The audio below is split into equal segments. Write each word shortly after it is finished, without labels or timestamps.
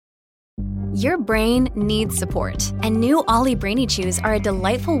Your brain needs support, and new Ollie Brainy Chews are a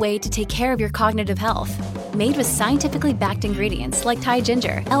delightful way to take care of your cognitive health. Made with scientifically backed ingredients like Thai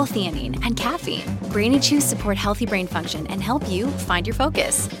ginger, L-theanine, and caffeine, Brainy Chews support healthy brain function and help you find your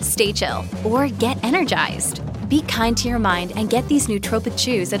focus, stay chill, or get energized. Be kind to your mind and get these nootropic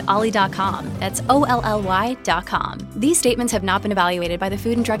chews at ollie.com. That's OLLY.com. These statements have not been evaluated by the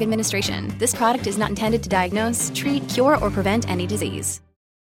Food and Drug Administration. This product is not intended to diagnose, treat, cure, or prevent any disease.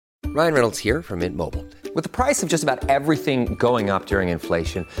 Ryan Reynolds here from Mint Mobile. With the price of just about everything going up during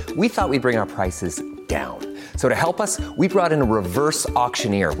inflation, we thought we'd bring our prices down. So to help us, we brought in a reverse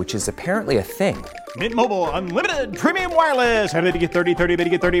auctioneer, which is apparently a thing. Mint Mobile Unlimited Premium Wireless. How to get 30, 30, bit to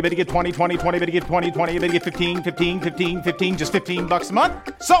get 30, bit to get 20, 20, 20, bit to get 20, 20, bit to get 15, 15, 15, 15, just $15 a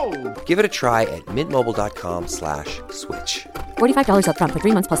month? Sold! Give it a try at mintmobile.com/switch. $45 up front for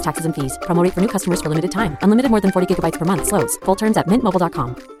 3 months plus taxes and fees. Promo rate for new customers for limited time. Unlimited more than 40 gigabytes per month. Slows full terms at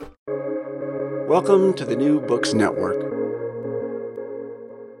mintmobile.com. Welcome to the New Books Network.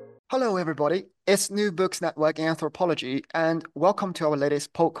 Hello, everybody. It's New Books Network in Anthropology, and welcome to our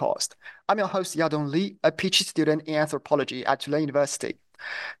latest podcast. I'm your host, Yadong Li, a PhD student in anthropology at Tulane University.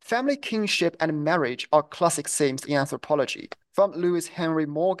 Family, kinship, and marriage are classic themes in anthropology. From Lewis Henry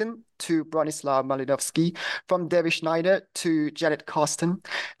Morgan to Bronislaw Malinowski, from David Schneider to Janet Carsten,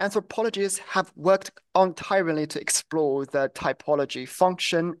 anthropologists have worked untiringly to explore the typology,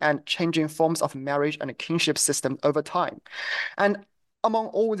 function, and changing forms of marriage and kinship system over time. And among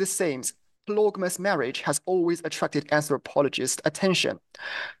all the themes, polygamous marriage has always attracted anthropologists' attention.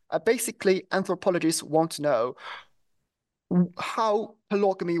 Basically, anthropologists want to know how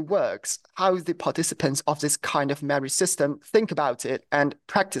polygamy works, how the participants of this kind of marriage system think about it and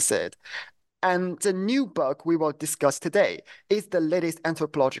practice it. And the new book we will discuss today is the latest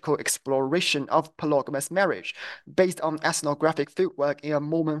anthropological exploration of polygamous marriage based on ethnographic fieldwork in a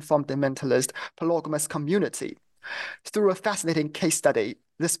Mormon fundamentalist polygamous community. Through a fascinating case study,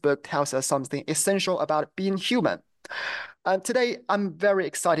 this book tells us something essential about being human. And today, I'm very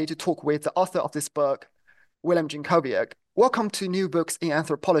excited to talk with the author of this book, William Jankowiak. Welcome to New Books in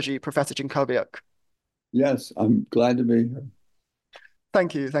Anthropology, Professor Jankowiak. Yes, I'm glad to be here.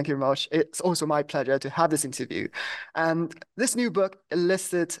 Thank you very much. It's also my pleasure to have this interview. And this new book,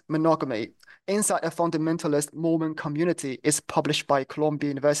 Illicit Monogamy, Inside a Fundamentalist Mormon Community, is published by Columbia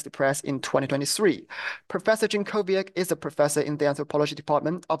University Press in 2023. Professor Jankowiak is a professor in the anthropology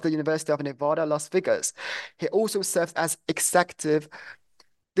department of the University of Nevada, Las Vegas. He also serves as executive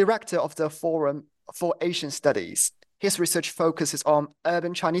director of the Forum for Asian Studies. His research focuses on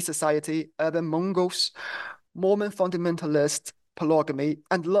urban Chinese society, urban Mongols, Mormon fundamentalist, polygamy,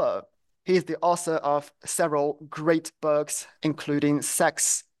 and love. He is the author of several great books, including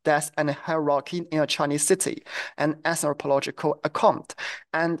Sex, Death, and Hierarchy in a Chinese City, an anthropological account.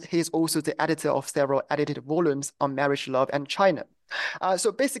 And he is also the editor of several edited volumes on marriage, love, and China.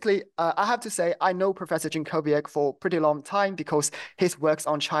 So basically, I have to say, I know Professor Jankowiak for a pretty long time because his works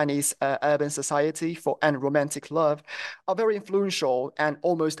on Chinese urban society and romantic love are very influential and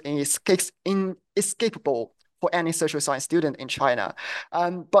almost inescapable for any social science student in China.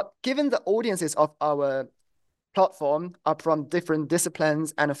 But given the audiences of our platform are from different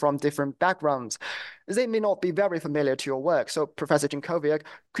disciplines and from different backgrounds, they may not be very familiar to your work. So, Professor Jankowiak,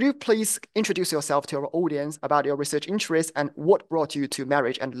 could you please introduce yourself to our audience about your research interests and what brought you to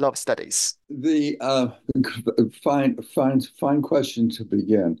marriage and love studies? The fine question to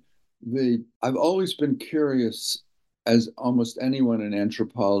begin. I've always been curious, as almost anyone in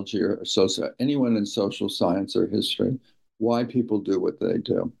anthropology or anyone in social science or history, why people do what they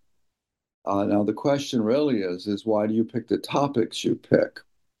do. Now, the question really is why do you pick the topics you pick?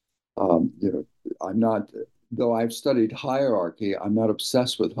 I'm not, though I've studied hierarchy, I'm not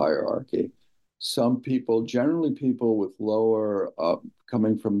obsessed with hierarchy. Some people, generally people with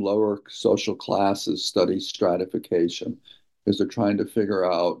coming from lower social classes, study stratification because they're trying to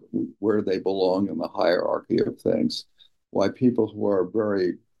figure out where they belong in the hierarchy of things. Why people who are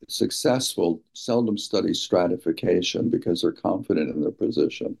very successful seldom study stratification because they're confident in their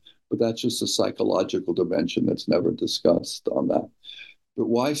position. But that's just a psychological dimension that's never discussed on that. But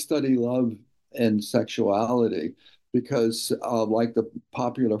why study love and sexuality? Because like the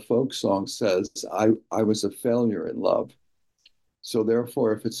popular folk song says, I was a failure in love. So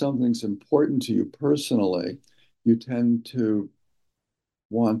therefore, if something's important to you personally, you tend to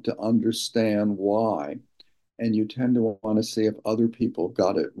want to understand why. And you tend to want to see if other people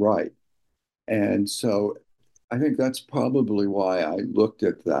got it right. And so I think that's probably why I looked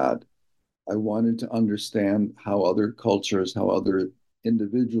at that. I wanted to understand how other cultures, how other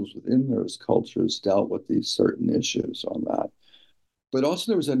individuals within those cultures dealt with these certain issues on that. But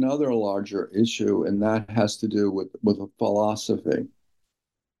also there was another larger issue, and that has to do with a philosophy.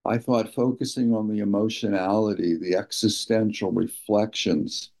 I thought focusing on the emotionality, the existential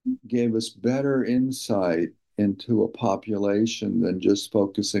reflections, gave us better insight into a population than just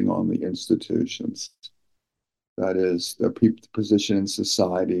focusing on the institutions. That is, their position in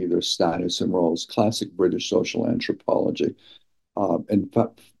society, their status and roles, classic British social anthropology, in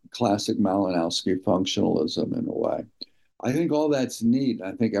fact, classic Malinowski functionalism in a way. I think all that's neat.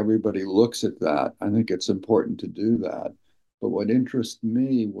 I think everybody looks at that. I think it's important to do that. But what interested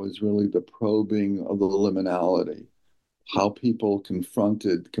me was really the probing of the liminality, how people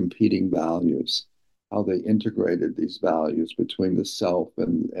confronted competing values, how they integrated these values between the self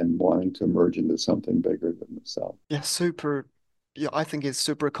and wanting to merge into something bigger than the self. Yeah, super. Yeah, I think it's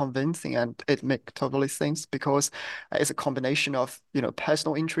super convincing and it makes totally sense because it's a combination of,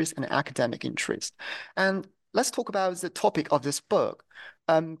 personal interest and academic interest. And let's talk about the topic of this book.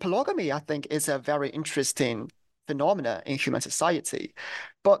 Polygamy, I think, is a very interesting phenomena in human society.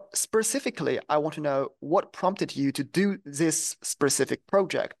 But specifically, I want to know what prompted you to do this specific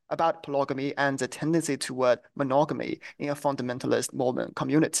project about polygamy and the tendency toward monogamy in a fundamentalist Mormon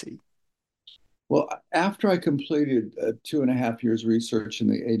community. Well, after I completed 2.5 years research in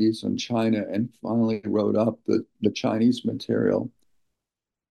the 80s on China and finally wrote up the Chinese material,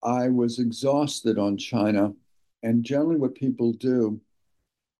 I was exhausted on China. And generally, what people do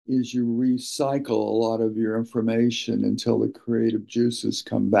is you recycle a lot of your information until the creative juices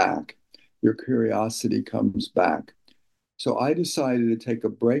come back, your curiosity comes back. So I decided to take a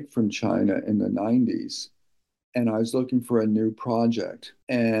break from China in the 90s, and I was looking for a new project.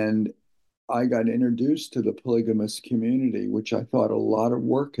 And I got introduced to the polygamous community, which I thought a lot of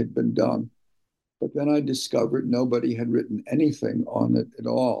work had been done. But then I discovered nobody had written anything on it at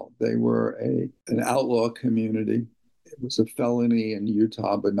all. They were an outlaw community. It was a felony in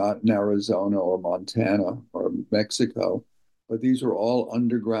Utah, but not in Arizona or Montana or Mexico. But these were all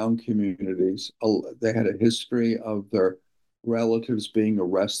underground communities. They had a history of their relatives being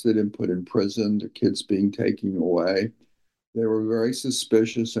arrested and put in prison, their kids being taken away. They were very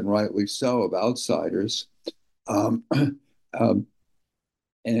suspicious, and rightly so, of outsiders. Um, um,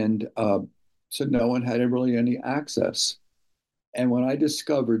 and So no one had really any access. And when I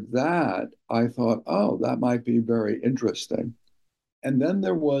discovered that, I thought, oh, that might be very interesting. And then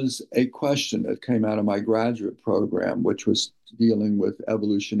there was a question that came out of my graduate program, which was dealing with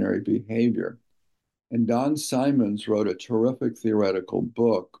evolutionary behavior. And Don Simons wrote a terrific theoretical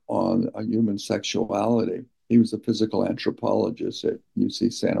book on human sexuality. He was a physical anthropologist at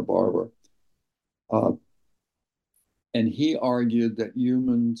UC Santa Barbara. And he argued that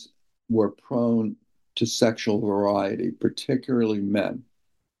humans were prone to sexual variety, particularly men.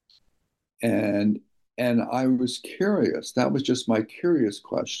 And I was curious. That was just my curious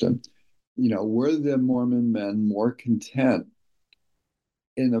question. Were the Mormon men more content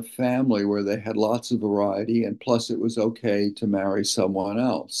in a family where they had lots of variety, and plus it was okay to marry someone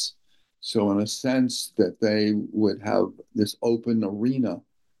else? So in a sense that they would have this open arena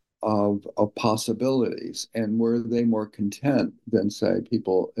of possibilities, and were they more content than, say,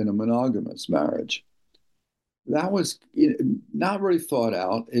 people in a monogamous marriage? That was not really thought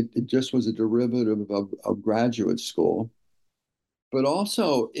out. It just was a derivative of graduate school. But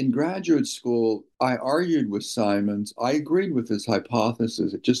also in graduate school, I argued with Simons. I agreed with his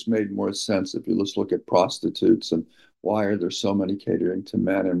hypothesis. It just made more sense if you just look at prostitutes and why are there so many catering to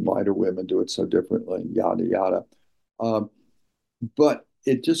men and why do women do it so differently, yada, yada. But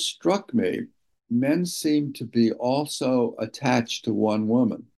it just struck me, men seem to be also attached to one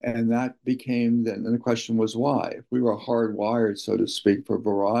woman. And that became then, and the question was why? If we were hardwired, so to speak, for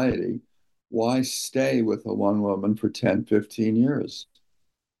variety, why stay with a one woman for 10, 15 years?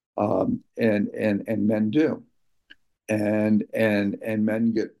 And men do. And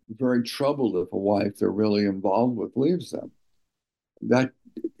men get very troubled if a wife they're really involved with leaves them. That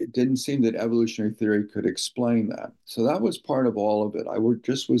it didn't seem that evolutionary theory could explain that. So that was part of all of it.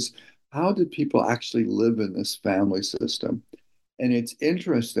 How did people actually live in this family system? And it's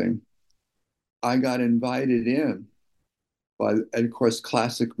interesting. I got invited in and of course,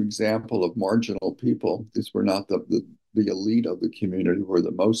 classic example of marginal people. These were not the elite of the community, who were the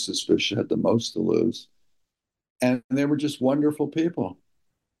most suspicious, had the most to lose. And they were just wonderful people.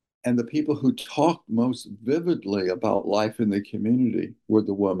 And the people who talked most vividly about life in the community were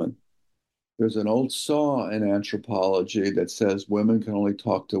the women. There's an old saw in anthropology that says women can only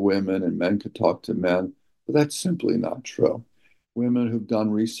talk to women and men can talk to men, but that's simply not true. Women who've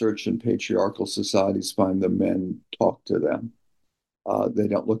done research in patriarchal societies find the men talk to them. They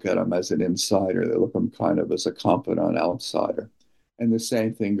don't look at them as an insider. They look at them kind of as a confidant outsider. And the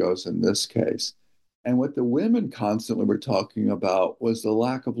same thing goes in this case. And what the women constantly were talking about was the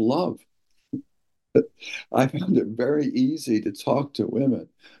lack of love. I found it very easy to talk to women,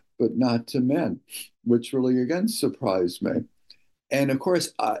 but not to men, which really again surprised me. And of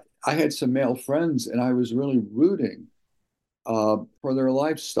course, I had some male friends, and I was really rooting for their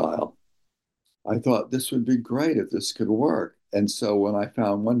lifestyle. I thought this would be great if this could work. And so when I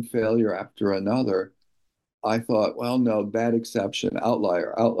found one failure after another, I thought, well, no, bad exception,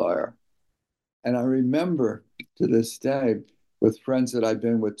 outlier, outlier. And I remember to this day with friends that I've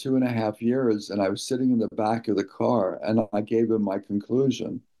been with 2.5 years, and I was sitting in the back of the car and I gave them my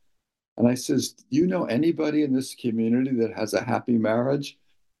conclusion. And I says, do you know anybody in this community that has a happy marriage?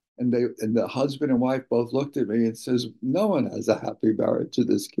 And the husband and wife both looked at me and says, no one has a happy marriage in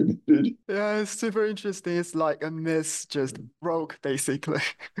this community. Yeah, it's super interesting. It's like a myth just broke, basically.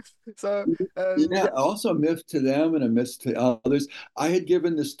 So, Yeah, yeah, also a myth to them and a myth to others. I had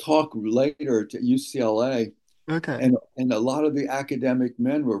given this talk later to UCLA, okay. and a lot of the academic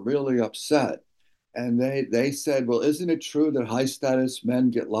men were really upset. And they said, well, isn't it true that high status men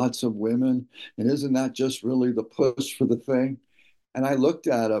get lots of women? And isn't that just really the push for the thing? And I looked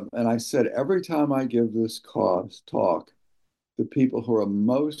at them and I said, every time I give this cause talk, the people who are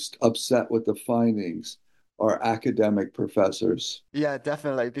most upset with the findings are academic professors. Yeah,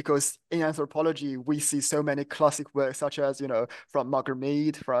 definitely. Because in anthropology, we see so many classic works, such as, from Margaret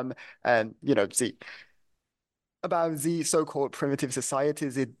Mead, from, the about the so-called primitive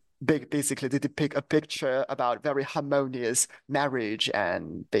societies. It basically they depict a picture about very harmonious marriage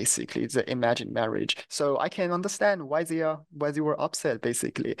and basically the imagined marriage. So I can understand why they were upset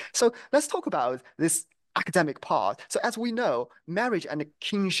basically. So let's talk about this academic part. So as we know, marriage and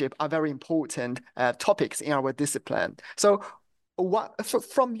kinship are very important topics in our discipline. So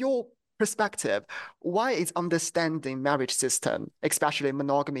from your perspective, why is understanding marriage system, especially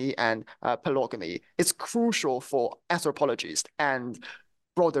monogamy and polygamy, is crucial for anthropologists and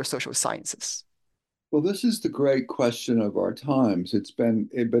broader social sciences? Well, this is the great question of our times.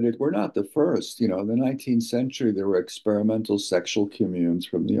 We're not the first. In the 19th century, there were experimental sexual communes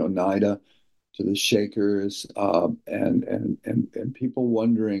from the Oneida to the Shakers, and people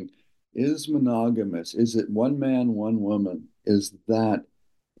wondering, is monogamous? Is it one man, one woman? Is that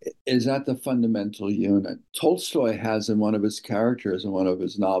the fundamental unit? Tolstoy has in one of his characters in one of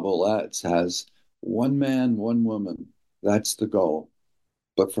his novelettes has one man, one woman. That's the goal.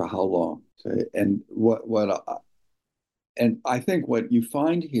 But for how long? Okay. And I think what you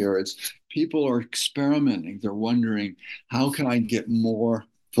find here is people are experimenting. They're wondering, how can I get more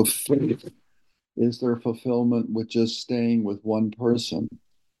fulfilled? Is there fulfillment with just staying with one person?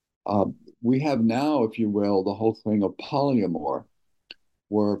 Uh, we have now, if you will, the whole thing of polyamor,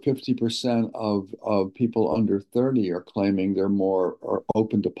 where 50% of people under 30 are claiming they're more or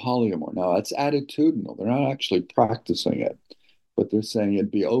open to polyamor. Now, that's attitudinal. They're not actually practicing it, but they're saying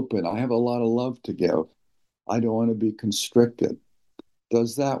it'd be open. I have a lot of love to give. I don't want to be constricted.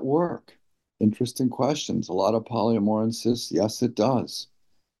 Does that work? Interesting questions. A lot of polyamor insists, yes, it does.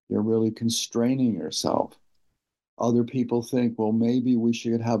 You're really constraining yourself. Other people think, well, maybe we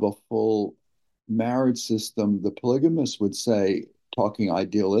should have a full marriage system. The polygamists would say, talking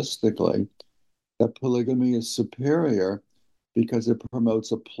idealistically, that polygamy is superior because it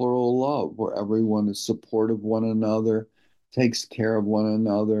promotes a plural love where everyone is supportive of one another, takes care of one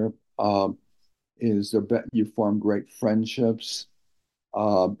another, you form great friendships.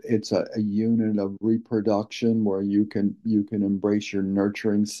 It's a unit of reproduction where you can embrace your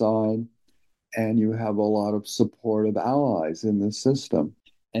nurturing side, and you have a lot of supportive allies in the system,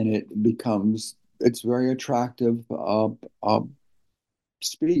 and it's very attractive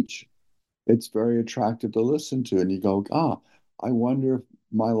speech. It's very attractive to listen to, and you go, I wonder if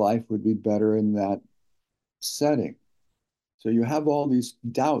my life would be better in that setting. So you have all these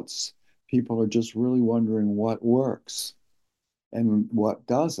doubts. People are just really wondering what works and what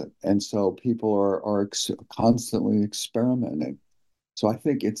doesn't. And so people are constantly experimenting. So I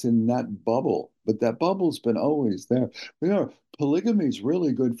think it's in that bubble, but that bubble's been always there. Polygamy is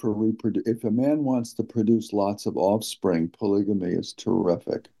really good for reproduce. If a man wants to produce lots of offspring, polygamy is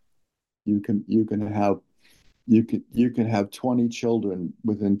terrific. You can have 20 children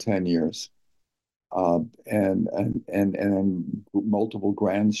within 10 years, and multiple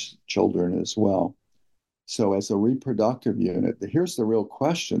grandchildren as well. So as a reproductive unit, here's the real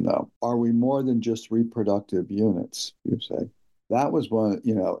question though. Are we more than just reproductive units, you say? That was one,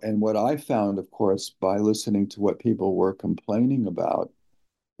 and what I found, of course, by listening to what people were complaining about,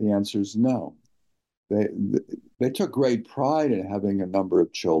 the answer is no. They they took great pride in having a number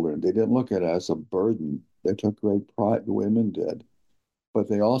of children. They didn't look at it as a burden. They took great pride, the women did, but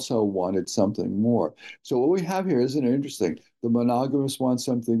they also wanted something more. So what we have here, isn't it interesting? The monogamous want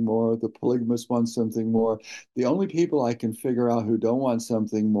something more, the polygamous want something more. The only people I can figure out who don't want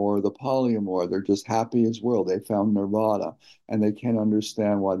something more are the polyamor. They're just happy as world. They found nirvana, and they can't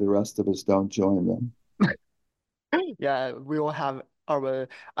understand why the rest of us don't join them. Yeah, we all have our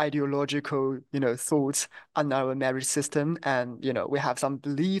ideological, thoughts on our marriage system, and we have some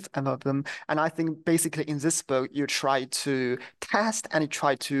belief about them. And I think basically in this book, you try to test and you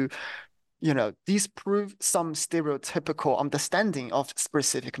try to, disprove some stereotypical understanding of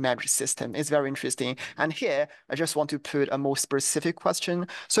specific marriage system. It's very interesting. And here, I just want to put a more specific question.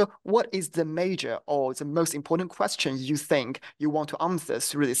 So, what is the major or the most important question you think you want to answer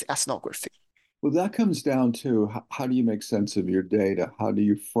through this ethnography? Well, that comes down to how do you make sense of your data? How do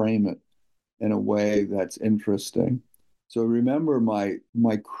you frame it in a way that's interesting? So remember my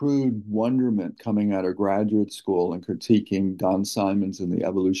crude wonderment coming out of graduate school and critiquing Don Simons and the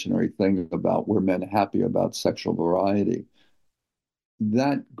evolutionary thing about were men happy about sexual variety.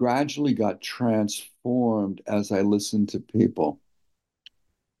 That gradually got transformed as I listened to people.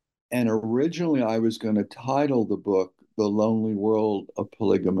 And originally I was going to title the book The Lonely World of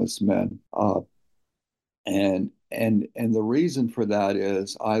Polygamous Men. And the reason for that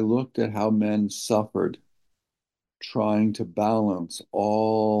is I looked at how men suffered trying to balance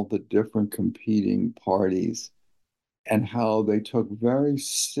all the different competing parties and how they took very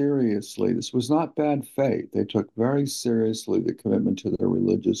seriously, this was not bad faith, they took very seriously the commitment to their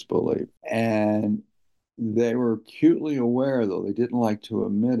religious belief. And they were acutely aware, though they didn't like to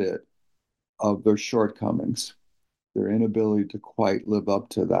admit it, of their shortcomings, their inability to quite live up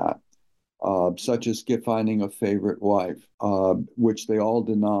to that. Such as finding a favorite wife, which they all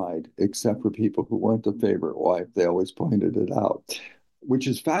denied, except for people who weren't the favorite wife. They always pointed it out, which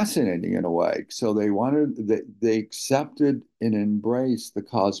is fascinating in a way. So they accepted and embraced the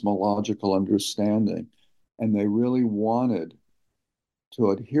cosmological understanding, and they really wanted to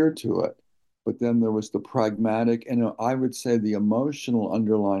adhere to it. But then there was the pragmatic and I would say the emotional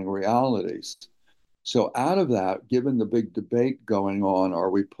underlying realities. So out of that, given the big debate going on,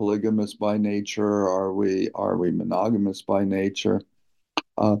 are we polygamous by nature? Are we monogamous by nature?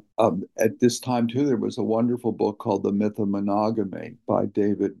 At this time too, there was a wonderful book called The Myth of Monogamy by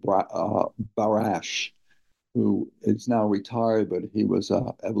David Barash, who is now retired, but he was an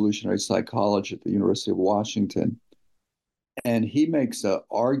evolutionary psychologist at the University of Washington. And he makes an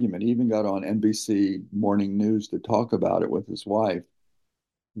argument, he even got on NBC Morning News to talk about it with his wife,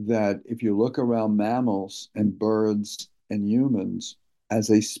 that if you look around mammals and birds and humans as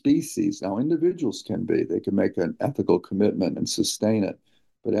a species, now individuals they can make an ethical commitment and sustain it.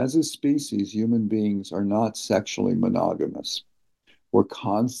 But as a species, human beings are not sexually monogamous. We're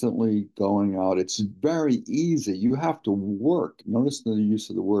constantly going out. It's very easy. You have to work. Notice the use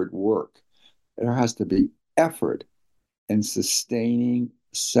of the word work. There has to be effort in sustaining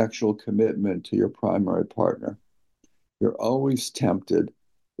sexual commitment to your primary partner. You're always tempted.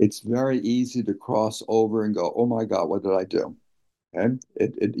 It's very easy to cross over and go, oh my God, what did I do? Okay.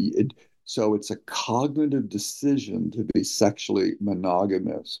 So it's a cognitive decision to be sexually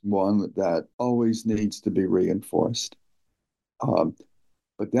monogamous, one that always needs to be reinforced.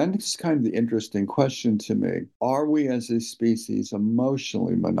 But then it's kind of the interesting question to me. Are we as a species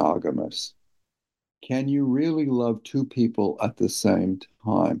emotionally monogamous? Can you really love two people at the same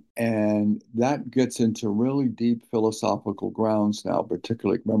time? And that gets into really deep philosophical grounds now,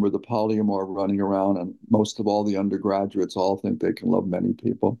 particularly remember the polyamor running around, and most of all the undergraduates all think they can love many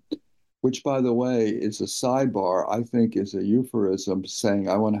people, which, by the way, is a sidebar, I think is a euphemism saying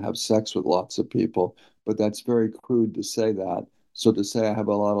I want to have sex with lots of people, but that's very crude to say that. So to say I have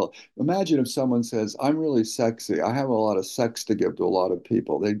a lot of, imagine if someone says, I'm really sexy, I have a lot of sex to give to a lot of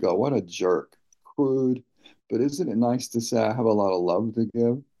people. They'd go, what a jerk. Crude, but isn't it nice to say I have a lot of love to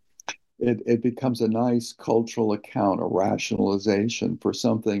give? It becomes a nice cultural account, a rationalization for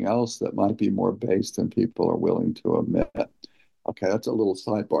something else that might be more based than people are willing to admit. Okay, that's a little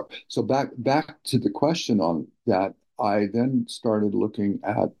sidebar. So back to the question on that, I then started looking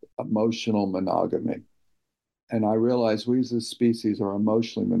at emotional monogamy. And I realized we as a species are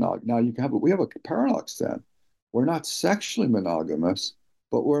emotionally monogamous. Now we have a paradox then. We're not sexually monogamous,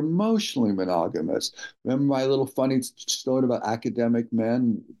 but we're emotionally monogamous. Remember my little funny story about academic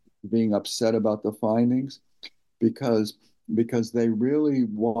men being upset about the findings? Because they really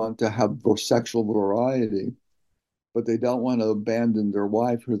want to have sexual variety, but they don't want to abandon their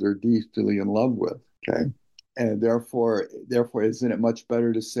wife who they're deeply in love with. Okay. And therefore, isn't it much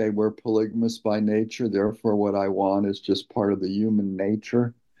better to say we're polygamous by nature? Therefore, what I want is just part of the human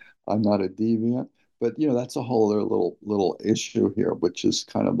nature. I'm not a deviant. But that's a whole other little issue here, which is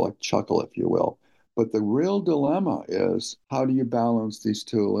kind of like chuckle, if you will. But the real dilemma is, how do you balance these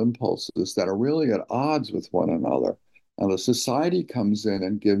two impulses that are really at odds with one another? Now, the society comes in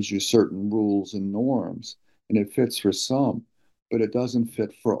and gives you certain rules and norms, and it fits for some, but it doesn't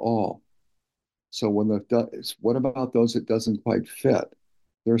fit for all. So what about those it doesn't quite fit?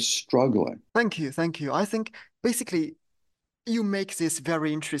 They're struggling. Thank you, thank you. I think basically you make this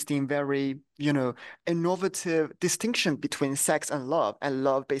very interesting, very, innovative distinction between sex and love. And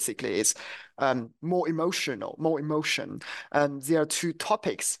love basically is more emotional, more emotion. There are two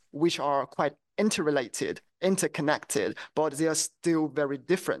topics which are quite interrelated, interconnected, but they are still very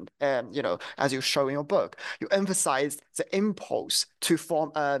different. And, as you show in your book, you emphasize the impulse to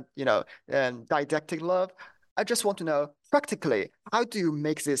form a, didactic love. I just want to know practically, how do you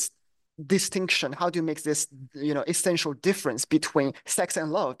make this distinction? How do you make this, essential difference between sex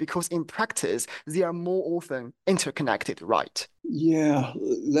and love? Because in practice, they are more often interconnected, right? Yeah,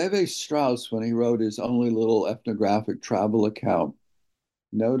 Levi Strauss, when he wrote his only little ethnographic travel account,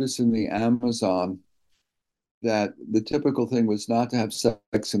 noticed in the Amazon that the typical thing was not to have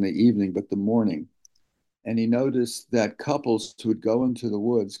sex in the evening, but the morning. And he noticed that couples who would go into the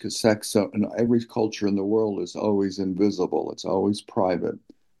woods, because sex in every culture in the world is always invisible, it's always private.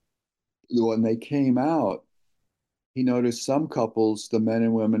 When they came out, he noticed some couples, the men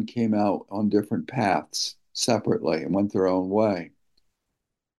and women, came out on different paths separately and went their own way.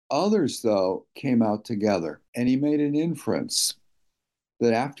 Others, though, came out together. And he made an inference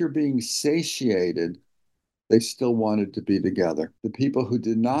that after being satiated, they still wanted to be together. The people who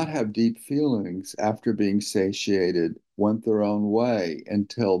did not have deep feelings after being satiated went their own way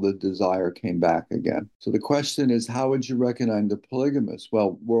until the desire came back again. So the question is, how would you recognize the polygamist?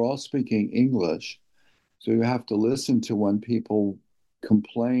 Well, we're all speaking English, so you have to listen to when people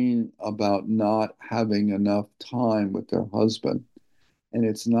complain about not having enough time with their husband. And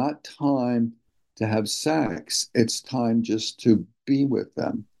it's not time to have sex, it's time just to be with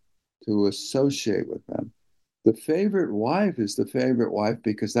them, to associate with them. The favorite wife is the favorite wife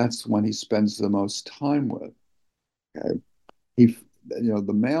because that's when he spends the most time with. Okay,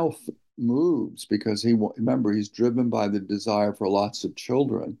 the male moves because remember, he's driven by the desire for lots of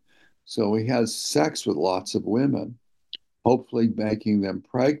children, so he has sex with lots of women, hopefully making them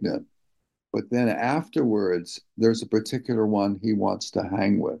pregnant. But then afterwards, there's a particular one he wants to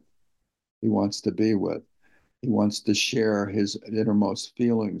hang with, he wants to be with, he wants to share his innermost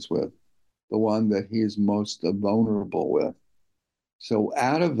feelings with, the one that he is most vulnerable with. So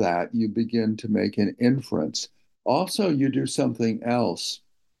out of that, you begin to make an inference. Also, you do something else.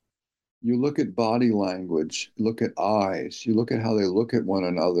 You look at body language, look at eyes, you look at how they look at one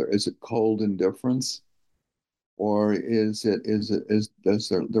another. Is it cold indifference? Or does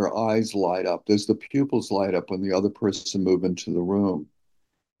their eyes light up? Does the pupils light up when the other person move into the room?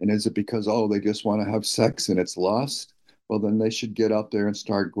 And is it because, oh, they just want to have sex and it's lust? Well, then they should get up there and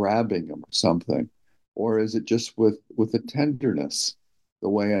start grabbing them or something. Or is it just with a tenderness, the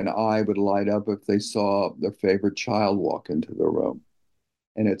way an eye would light up if they saw their favorite child walk into the room?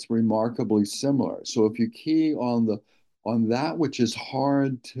 And it's remarkably similar. So if you key on that which is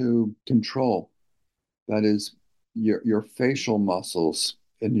hard to control, that is your facial muscles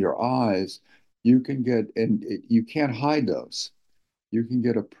and your eyes, you can get, and you can't hide those. You can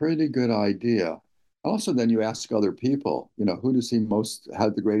get a pretty good idea. Also, then you ask other people, who does he most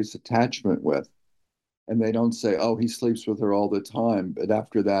have the greatest attachment with? And they don't say, oh, he sleeps with her all the time, but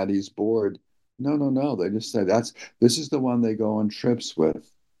after that he's bored. No, no, no. They just say this is the one they go on trips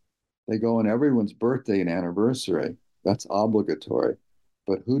with. They go on everyone's birthday and anniversary. That's obligatory.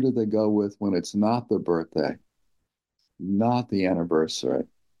 But who do they go with when it's not the birthday, not the anniversary?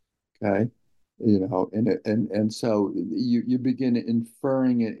 Okay. And so you begin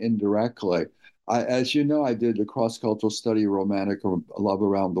inferring it indirectly. As you know, I did a cross-cultural study of romantic love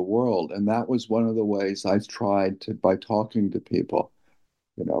around the world, and that was one of the ways I tried to, by talking to people,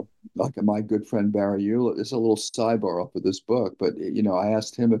 like my good friend Barry Hewlett. It's a little sidebar off of this book, but I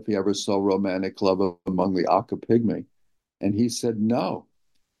asked him if he ever saw romantic love among the Aka Pygmy, and he said no.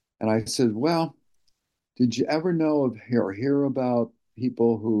 And I said, well, did you ever know of or hear about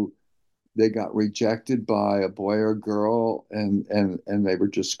people who they got rejected by a boy or girl and they were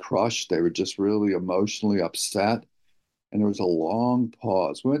just crushed, they were just really emotionally upset? And there was a long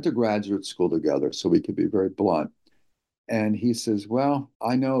pause. We went to graduate school together, so we could be very blunt. And he says, well,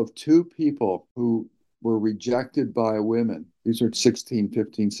 I know of two people who were rejected by women. These are 16,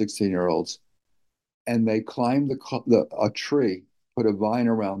 15, 16-year-olds. And they climbed a tree, put a vine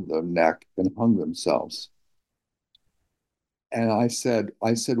around their neck, and hung themselves. And I said,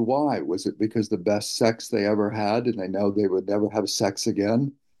 why? Was it because the best sex they ever had and they know they would never have sex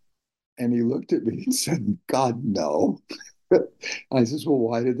again? And he looked at me and said, God, no. I says, well,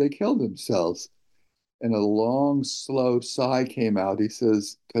 why did they kill themselves? And a long, slow sigh came out. He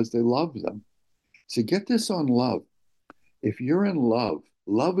says, because they love them. So get this on love. If you're in love,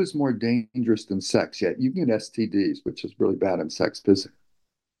 love is more dangerous than sex. Yet you can get STDs, which is really bad in sex physics.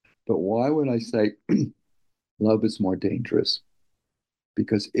 But why would I say love is more dangerous?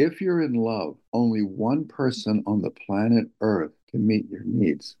 Because if you're in love, only one person on the planet Earth can meet your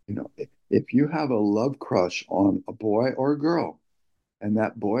needs. If you have a love crush on a boy or a girl, and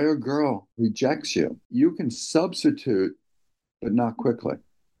that boy or girl rejects you, you can substitute, but not quickly.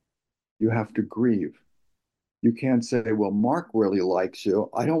 You have to grieve. You can't say, well, Mark really likes you.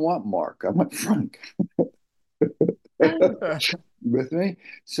 I don't want Mark. I want Frank. With me?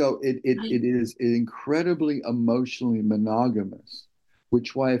 So it is incredibly emotionally monogamous,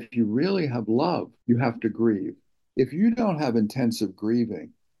 which why if you really have love, you have to grieve. If you don't have intensive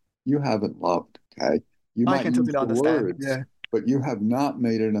grieving, you haven't loved, okay? You I might can use totally the understand. words, Yeah. but you have not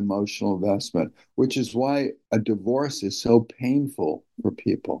made an emotional investment, which is why a divorce is so painful for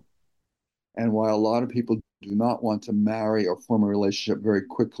people. And why a lot of people do not want to marry or form a relationship very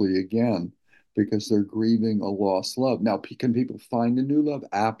quickly again because they're grieving a lost love. Now, can people find a new love?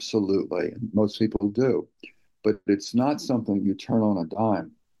 Absolutely. Most people do. But it's not something you turn on a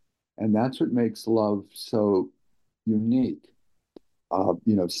dime. And that's what makes love so unique.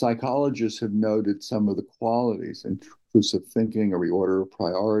 Psychologists have noted some of the qualities, intrusive thinking, a reorder of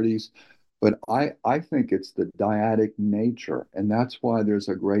priorities, but I think it's the dyadic nature, and that's why there's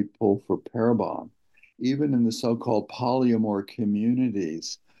a great pull for pair bond. Even in the so-called polyamor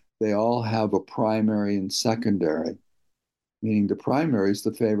communities, they all have a primary and secondary, meaning the primary is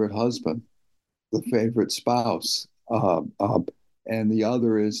the favorite husband, the favorite spouse, and the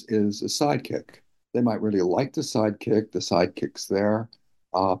other is a sidekick. They might really like the sidekick's there,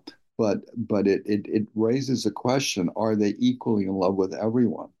 uh, but it raises a question: are they equally in love with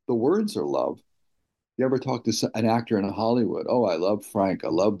everyone? The words are love. You ever talk to an actor in Hollywood? Oh, I love Frank. I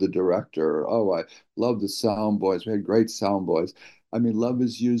love the director. Oh, I love the sound boys. We had great sound boys. I mean, love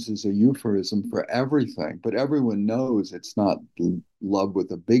is used as a euphemism for everything, but everyone knows it's not love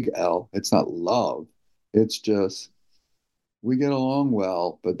with a big L. It's not love. It's just we get along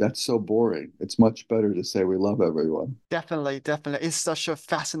well, but that's so boring. It's much better to say we love everyone. Definitely, definitely. It's such a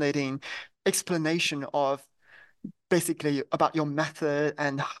fascinating explanation of basically about your method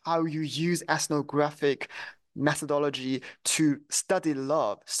and how you use ethnographic methodology to study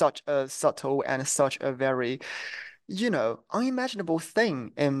love, such a subtle and such a very, unimaginable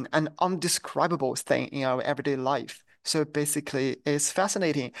thing and an undescribable thing in our everyday life. So basically, it's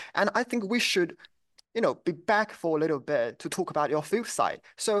fascinating. And I think we should be back for a little bit to talk about your field site.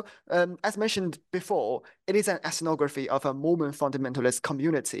 So, as mentioned before, it is an ethnography of a Mormon fundamentalist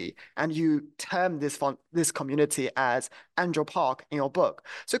community, and you term this community as Angel Park in your book.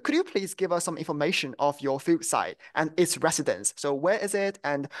 So, could you please give us some information of your field site and its residents? So, where is it,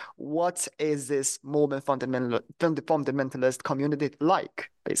 and what is this Mormon fundamentalist community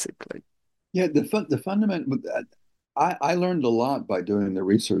like, basically? Yeah, the fundamental. I learned a lot by doing the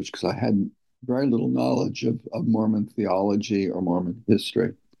research because I had very little knowledge of Mormon theology or Mormon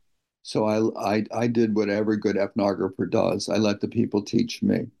history. So I did what every good ethnographer does. I let the people teach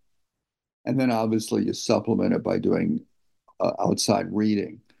me. And then obviously you supplement it by doing outside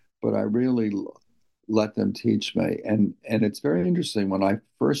reading. But I really let them teach me. And it's very interesting. When I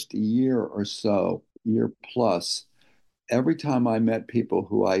first year or so, year plus, every time I met people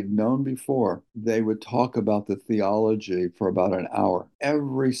who I'd known before, they would talk about the theology for about an hour.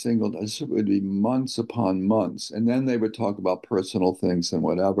 Every single day. It would be months upon months. And then they would talk about personal things and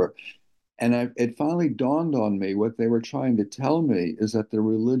whatever. And it finally dawned on me what they were trying to tell me is that the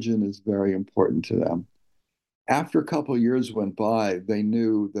religion is very important to them. After a couple of years went by, they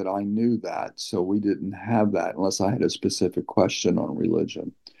knew that I knew that. So we didn't have that unless I had a specific question on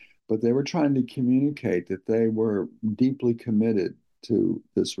religion. But they were trying to communicate that they were deeply committed to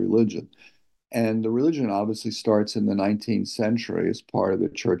this religion. And the religion obviously starts in the 19th century as part of the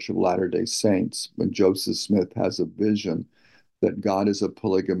Church of Latter-day Saints, when Joseph Smith has a vision that God is a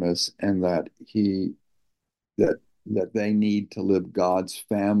polygamist and that that they need to live God's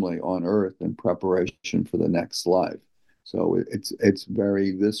family on earth in preparation for the next life. So it's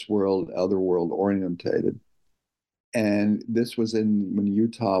very this world, other world orientated. And this was in when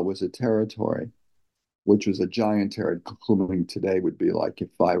Utah was a territory, which was a giant territory, including today would be like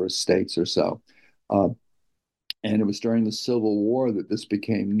 5 states or so. And it was during the Civil War that this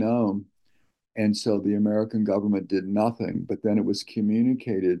became known. And so the American government did nothing, but then it was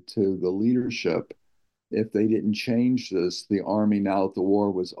communicated to the leadership. If they didn't change this, the army, now that the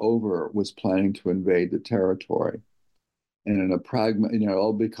war was over, was planning to invade the territory. And in a pragmatic, it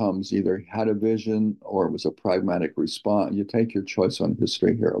all becomes either had a vision or it was a pragmatic response. You take your choice on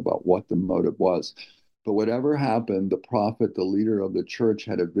history here about what the motive was. But whatever happened, the prophet, the leader of the church,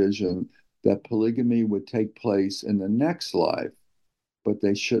 had a vision that polygamy would take place in the next life, but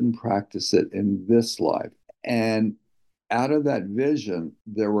they shouldn't practice it in this life. And out of that vision,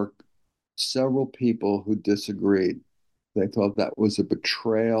 there were several people who disagreed. They thought that was a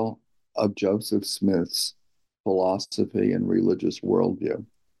betrayal of Joseph Smith's philosophy and religious worldview.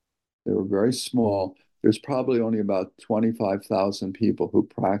 They were very small. There's probably only about 25,000 people who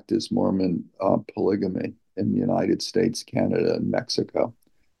practice Mormon polygamy in the United States, Canada, and Mexico.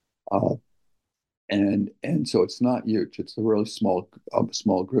 And so it's not huge. It's a really small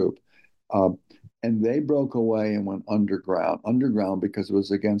group. And they broke away and went underground because it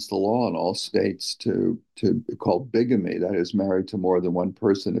was against the law in all states to call bigamy, that is, married to more than one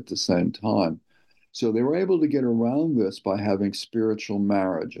person at the same time. So they were able to get around this by having spiritual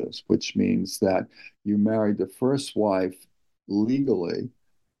marriages, which means that you married the first wife legally,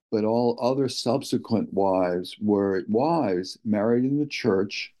 but all other subsequent wives were wives married in the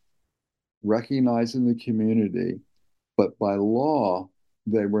church, recognized in the community, but by law,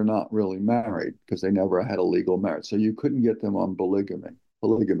 they were not really married because they never had a legal marriage. So you couldn't get them on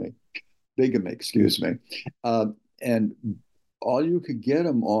bigamy, excuse me. And all you could get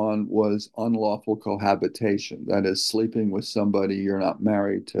them on was unlawful cohabitation, that is, sleeping with somebody you're not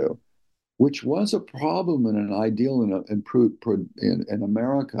married to, which was a problem and an ideal in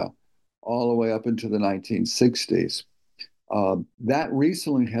America all the way up into the 1960s. That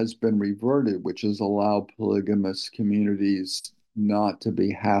recently has been reverted, which has allowed polygamous communities not to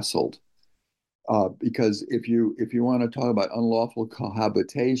be hassled. Because if you want to talk about unlawful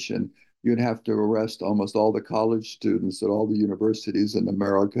cohabitation, you'd have to arrest almost all the college students at all the universities in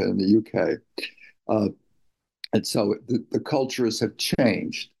America and the UK. And so the cultures have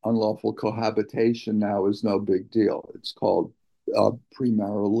changed. Unlawful cohabitation now is no big deal. It's called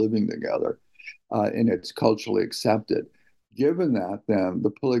premarital living together, and it's culturally accepted. Given that, then,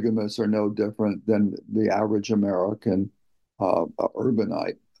 the polygamists are no different than the average American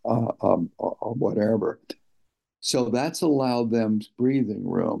urbanite or whatever. So that's allowed them breathing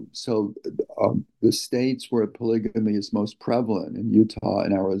room. So the states where polygamy is most prevalent, in Utah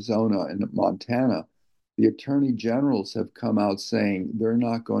and Arizona and Montana, the attorney generals have come out saying they're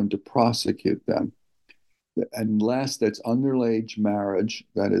not going to prosecute them unless that's underage marriage,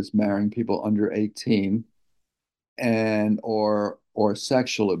 that is, marrying people under 18, and or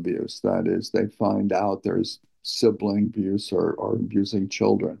sexual abuse, that is, they find out there's sibling abuse or abusing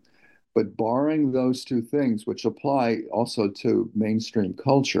children. But barring those two things, which apply also to mainstream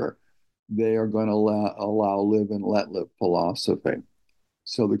culture, they are going to allow live and let live philosophy.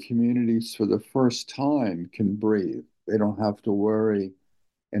 So the communities for the first time can breathe. They don't have to worry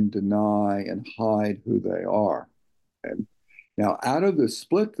and deny and hide who they are. And now, out of this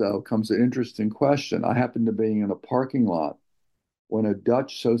split, though, comes an interesting question. I happened to be in a parking lot when a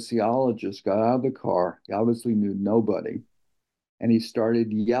Dutch sociologist got out of the car. He obviously knew nobody. And he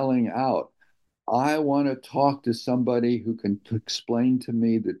started yelling out, "I want to talk to somebody who can explain to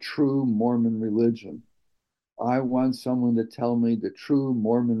me the true Mormon religion. I want someone to tell me the true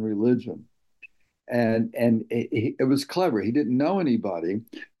Mormon religion." And it was clever. He didn't know anybody,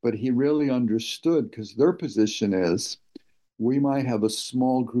 but he really understood, because their position is, we might have a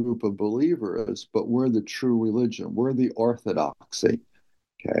small group of believers, but we're the true religion. We're the orthodoxy.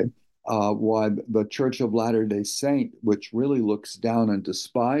 Okay. Why the Church of Latter-day Saint, which really looks down and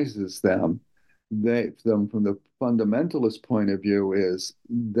despises them, from the fundamentalist point of view, is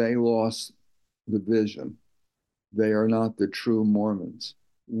they lost the vision. They are not the true Mormons.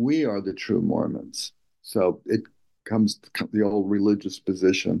 We are the true Mormons. So it comes to the old religious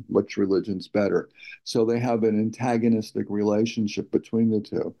position, which religion's better. So they have an antagonistic relationship between the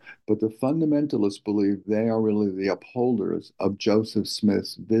two. But the fundamentalists believe they are really the upholders of Joseph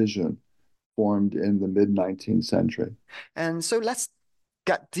Smith's vision formed in the mid-19th century. And so let's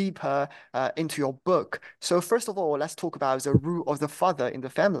get deeper into your book. So first of all, let's talk about the role of the father in the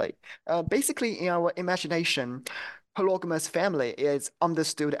family. Basically, in our imagination, polygamous family is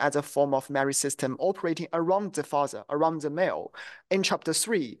understood as a form of marriage system operating around the father, around the male. In chapter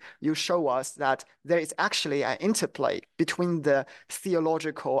 3, you show us that there is actually an interplay between the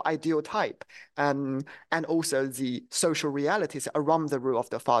theological ideal type and also the social realities around the role of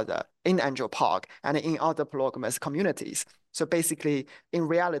the father in Angel Park and in other polygamous communities. So basically, in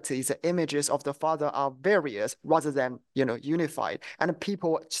reality, the images of the father are various rather than, unified, and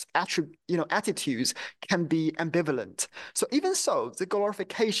people's attitudes can be ambivalent. So even so, the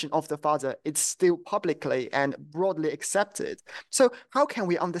glorification of the father is still publicly and broadly accepted. So how can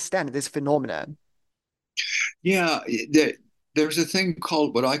we understand this phenomenon? Yeah, there's a thing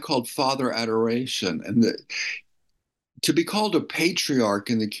called what I called father adoration, and to be called a patriarch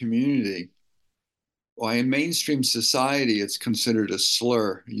in the community, why in mainstream society it's considered a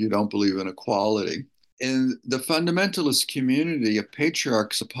slur. You don't believe in equality. In the fundamentalist community, a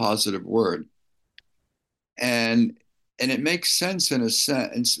patriarch's a positive word, and it makes sense in a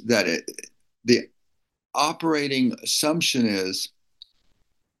sense that the operating assumption is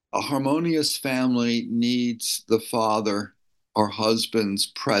a harmonious family needs the father or husband's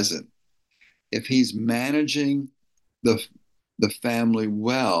present. If he's managing the family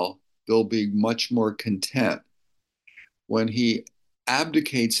well, they'll be much more content. When he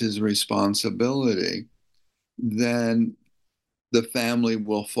abdicates his responsibility, then the family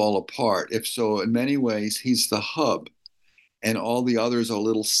will fall apart. If so, in many ways, he's the hub, and all the others are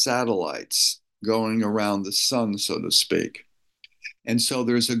little satellites going around the sun, so to speak. And so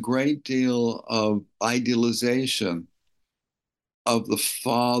there's a great deal of idealization of the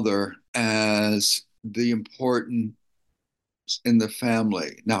father as the important in the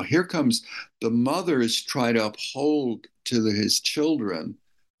family. Now, here comes the mothers try to uphold to his children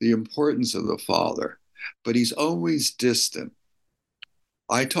the importance of the father, but he's always distant.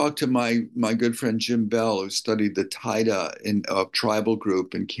 I talked to my good friend Jim Bell, who studied the Taita in a tribal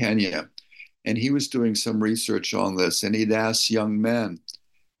group in Kenya, and he was doing some research on this, and he'd ask young men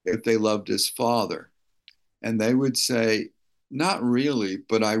if they loved his father, and they would say, "Not really,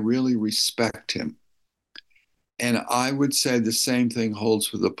 but I really respect him." And I would say the same thing holds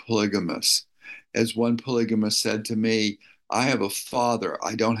for the polygamous. As one polygamist said to me, "I have a father,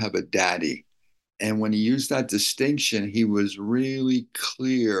 I don't have a daddy." And when he used that distinction, he was really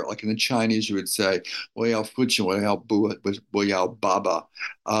clear. Like in the Chinese, you would say, Baba.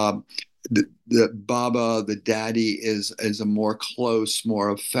 The Baba, the daddy, is a more close, more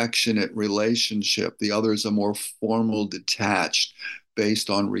affectionate relationship. The other is a more formal, detached,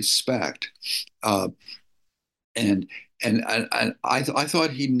 based on respect. Uh, and I thought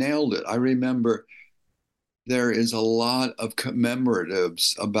he nailed it. I remember there is a lot of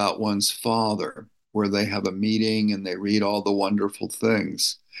commemoratives about one's father where they have a meeting and they read all the wonderful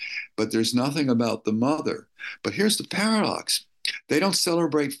things, but there's nothing about the mother. But here's the paradox: they don't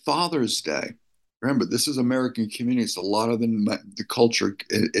celebrate Father's Day. Remember, this is American communities. A lot of them, the culture,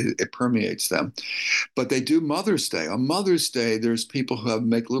 it permeates them. But they do Mother's Day. On Mother's Day, there's people who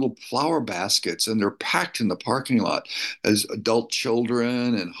make little flower baskets, and they're packed in the parking lot as adult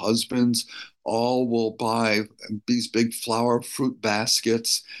children and husbands all will buy these big flower fruit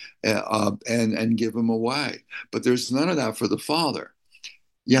baskets and give them away. But there's none of that for the father.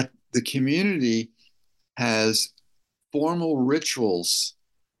 Yet the community has formal rituals,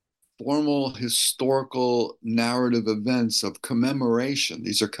 formal historical narrative events of commemoration.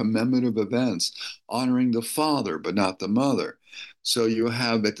 These are commemorative events honoring the father, but not the mother. So you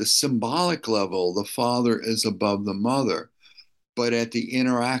have at the symbolic level, the father is above the mother, but at the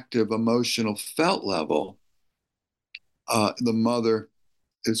interactive, emotional, felt level, the mother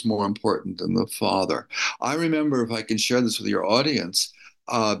is more important than the father. I remember, if I can share this with your audience,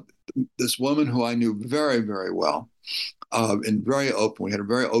 this woman who I knew very, very well, and very open. We had a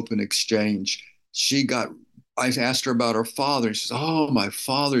very open exchange. I asked her about her father, and she says, "Oh, my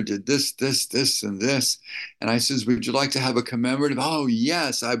father did this, this, this, and this." And I says, "Would you like to have a commemorative?" "Oh,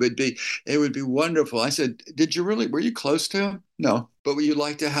 yes, it would be wonderful." I said, were you close to him?" "No, but would you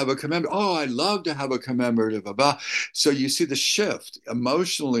like to have a commemorative?" "Oh, I'd love to have a commemorative about." So you see the shift,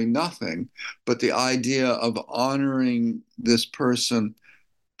 emotionally nothing, but the idea of honoring this person,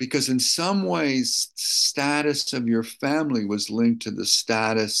 because in some ways, status of your family was linked to the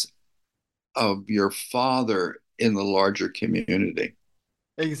status of your father in the larger community.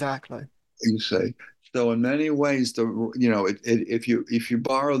 Exactly. You say. So in many ways, if you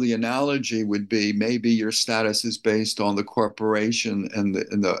borrow the analogy, would be maybe your status is based on the corporation and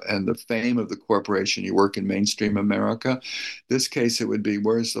the fame of the corporation. You work in mainstream America. This case, it would be,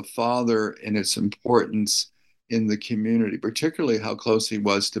 where's the father in its importance in the community, particularly how close he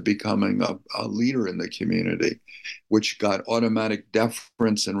was to becoming a leader in the community, which got automatic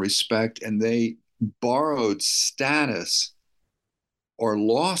deference and respect, and they borrowed status or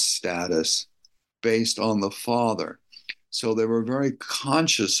lost status based on the father. So they were very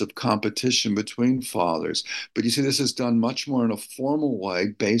conscious of competition between fathers. But you see, this is done much more in a formal way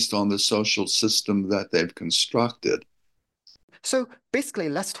based on the social system that they've constructed. So basically,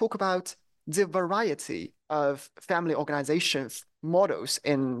 let's talk about the variety of family organization models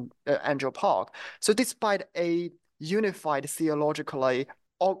in Angel Park. So despite a unified theologically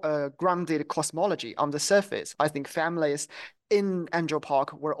grounded cosmology on the surface, I think families in Angel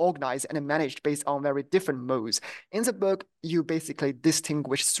Park were organized and managed based on very different modes. In the book, you basically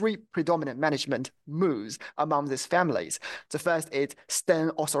distinguish three predominant management modes among these families. The first is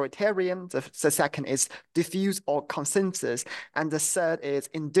stern authoritarian, the second is diffuse or consensus, and the third is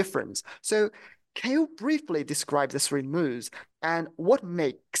indifference. So can you briefly describe the three modes and what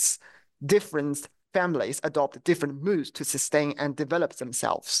makes different families adopt different modes to sustain and develop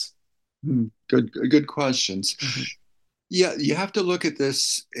themselves? Good questions. Mm-hmm. Yeah, you have to look at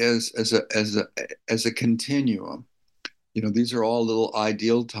this as a continuum. These are all little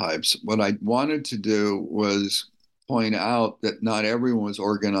ideal types. What I wanted to do was point out that not everyone was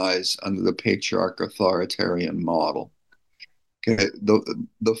organized under the patriarch authoritarian model. Okay,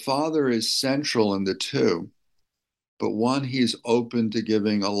 the father is central in the two, but one, he's open to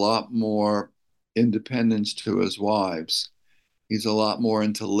giving a lot more independence to his wives. He's a lot more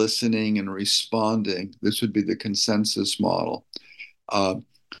into listening and responding. This would be the consensus model. Uh,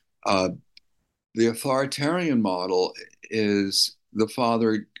 uh, the authoritarian model is the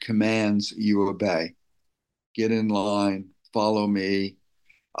father commands, you obey. Get in line, follow me.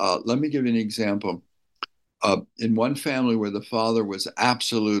 Let me give you an example. In one family where the father was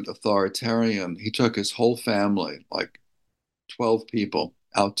absolute authoritarian, he took his whole family, like 12 people,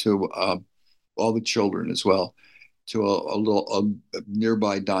 out to all the children as well, to a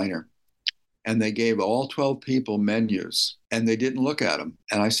nearby diner. And they gave all 12 people menus and they didn't look at them.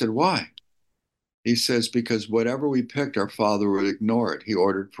 And I said, why? He says, because whatever we picked, our father would ignore it. He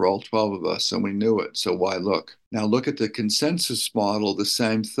ordered for all 12 of us and we knew it. So why look? Now look at the consensus model, the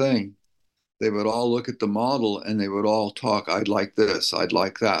same thing. They would all look at the model and they would all talk, I'd like this, I'd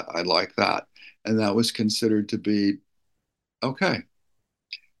like that, I'd like that. And that was considered to be okay.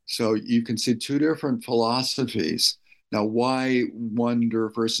 So you can see two different philosophies. Now, why one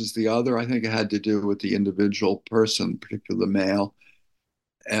versus the other? I think it had to do with the individual person, particularly the male,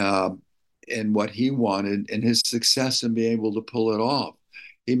 and what he wanted and his success in being able to pull it off.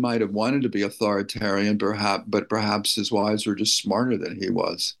 He might have wanted to be authoritarian, but perhaps his wives were just smarter than he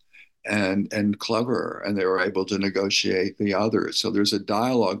was and cleverer, and they were able to negotiate the others. So there's a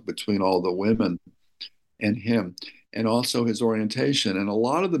dialogue between all the women and him, and also his orientation. And a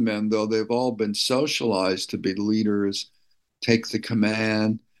lot of the men, though, they've all been socialized to be leaders, take the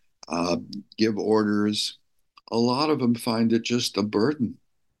command, give orders. A lot of them find it just a burden,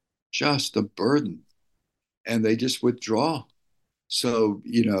 and they just withdraw. So,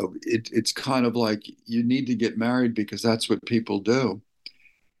 it's kind of like you need to get married because that's what people do.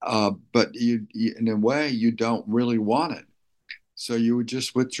 But you, in a way, you don't really want it. So you would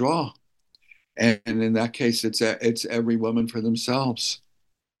just withdraw. And in that case, it's every woman for themselves.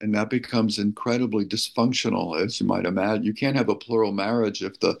 And that becomes incredibly dysfunctional, as you might imagine. You can't have a plural marriage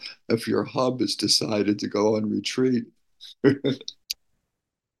if your hub has decided to go on retreat.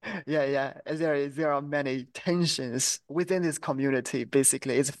 Yeah. There are many tensions within this community.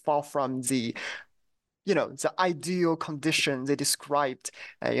 Basically, it's far from the ideal condition they described,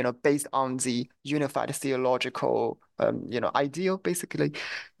 based on the unified theological, ideal, basically,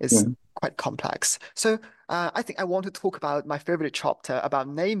 is Yeah. quite complex. So I think I want to talk about my favorite chapter about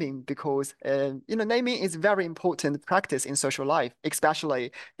naming because, naming is very important practice in social life,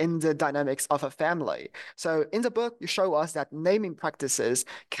 especially in the dynamics of a family. So in the book, you show us that naming practices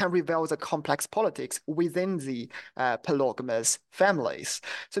can reveal the complex politics within the polygamous families.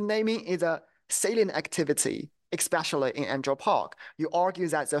 So naming is a salient activity, especially in Angel Park. You argue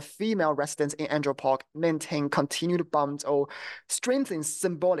that the female residents in Angel Park maintain continued bonds or strengthen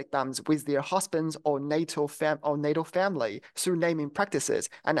symbolic bonds with their husbands or natal family through naming practices.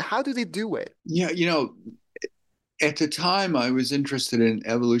 And how do they do it? Yeah, at the time I was interested in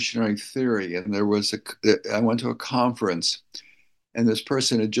evolutionary theory, and I went to a conference, and this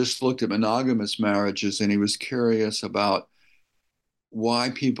person had just looked at monogamous marriages, and he was curious about why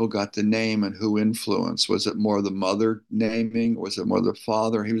people got the name and who influenced. Was it more the mother naming? Was it more the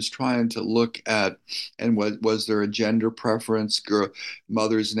father? He was trying to look at, and was there a gender preference?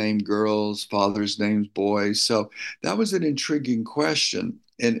 Mother's name girls, father's names boys. So that was an intriguing question.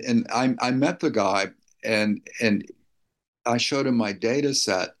 And I met the guy and I showed him my data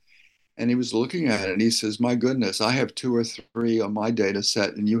set. And he was looking at it and he says, my goodness, I have 2 or 3 on my data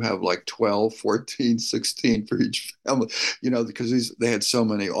set and you have like 12, 14, 16 for each family, because they had so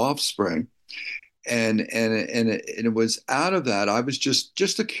many offspring. And it was out of that. I was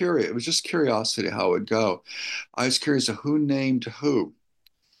just a curious. It was just curiosity how it would go. I was curious of who named who,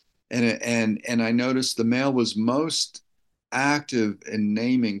 and I noticed the male was most active in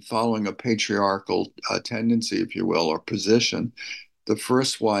naming, following a patriarchal tendency, if you will, or position, the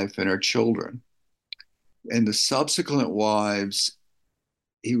first wife and her children, and the subsequent wives,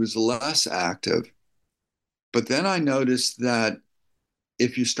 he was less active. But then I noticed that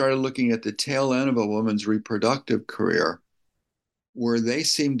if you started looking at the tail end of a woman's reproductive career, where they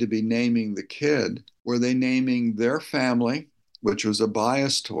seemed to be naming the kid, were they naming their family, which was a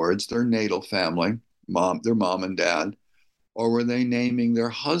bias towards their natal family, their mom and dad, or were they naming their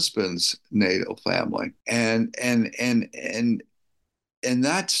husband's natal family? And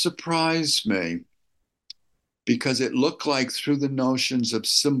that surprised me, because it looked like through the notions of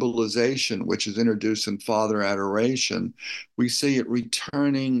symbolization, which is introduced in Father Adoration, we see it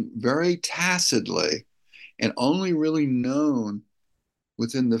returning very tacitly and only really known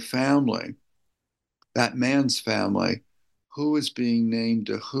within the family, that man's family, who is being named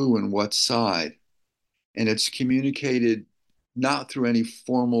to who and what side. And it's communicated not through any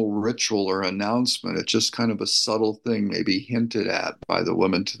formal ritual or announcement. It's just kind of a subtle thing, maybe hinted at by the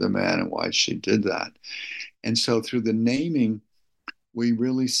woman to the man and why she did that. And so through the naming, we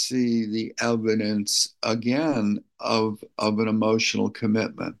really see the evidence again of an emotional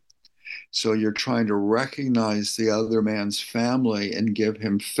commitment. So you're trying to recognize the other man's family and give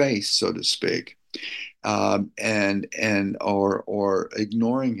him face, so to speak, or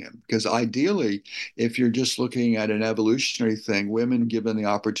ignoring him. Because ideally, if you're just looking at an evolutionary thing, women given the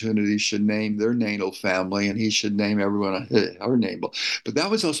opportunity should name their natal family, and he should name everyone her natal. But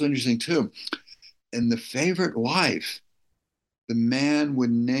that was also interesting too. In the favorite wife, the man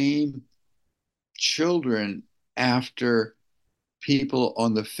would name children after people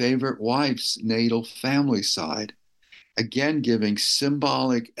on the favorite wife's natal family side, again giving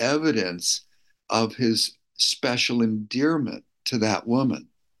symbolic evidence of his special endearment to that woman.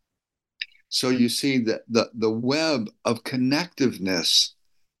 So you see that the web of connectiveness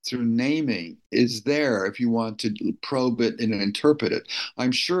through naming is there if you want to probe it and interpret it.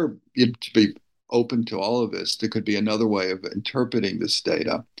 I'm sure, to be open to all of this, there could be another way of interpreting this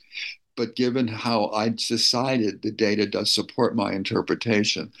data. But given how I decided, the data does support my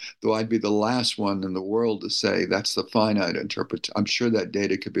interpretation, though I'd be the last one in the world to say that's the finite interpretation. I'm sure that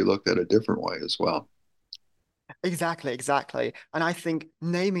data could be looked at a different way as well. Exactly, exactly. And I think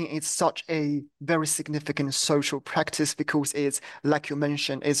naming is such a very significant social practice because it's, like you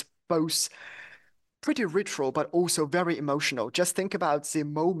mentioned, is both pretty ritual but also very emotional. Just think about the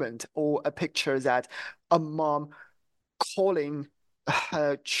moment or a picture that a mom calling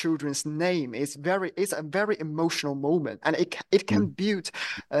her children's name is a very emotional moment, and it can build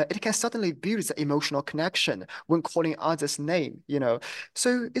it can suddenly build the emotional connection when calling others name,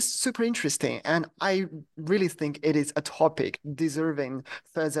 so it's super interesting, and I really think it is a topic deserving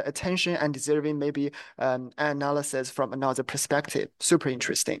further attention and deserving maybe analysis from another perspective. Super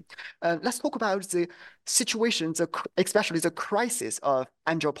interesting. Let's talk about the situation, especially the crisis of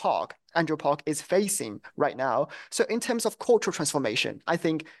Angel Park is facing right now. So in terms of cultural transformation, I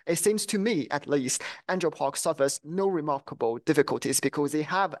think it seems to me, at least, Angel Park suffers no remarkable difficulties because they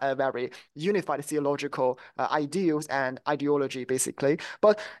have a very unified theological ideals and ideology, basically.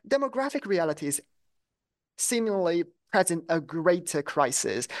 But demographic realities seemingly present a greater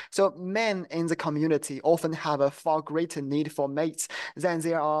crisis. So men in the community often have a far greater need for mates than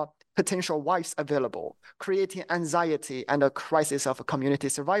there are potential wives available, creating anxiety and a crisis of community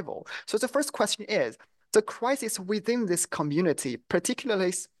survival. So the first question is, the crisis within this community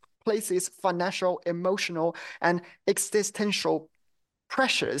particularly places financial, emotional, and existential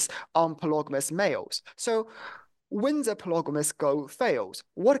pressures on polygamous males. So when the polygamous goal fails,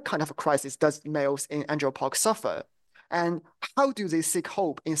 what kind of a crisis does males in Angel Park suffer? And how do they seek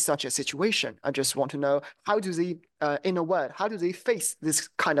hope in such a situation? I just want to know, how do they, in a word, how do they face this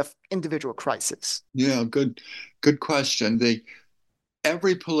kind of individual crisis? Yeah, good question.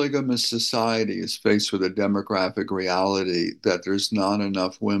 Every polygamous society is faced with a demographic reality that there's not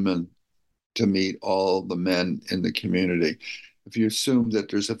enough women to meet all the men in the community. If you assume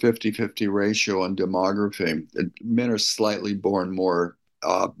that there's a 50-50 ratio on demography, men are slightly born more,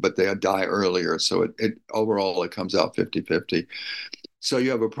 but they die earlier. So overall, it comes out 50-50. So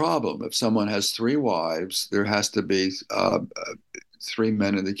you have a problem. If someone has 3 wives, there has to be 3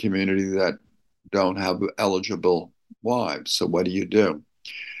 men in the community that don't have eligible wives. So what do you do?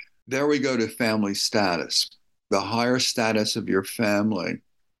 There we go to family status. The higher status of your family.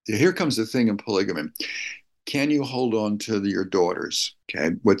 Here comes the thing in polygamy. Can you hold on to your daughters?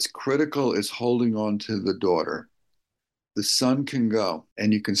 Okay. What's critical is holding on to the daughter. The son can go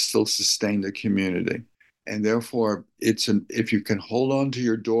and you can still sustain the community. And therefore, if you can hold on to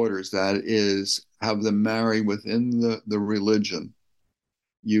your daughters, that is, have them marry within the religion,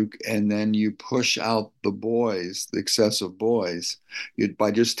 and then you push out the boys, the excessive boys,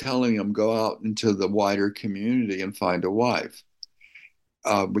 by just telling them go out into the wider community and find a wife,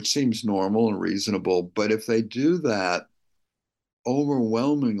 which seems normal and reasonable. But if they do that,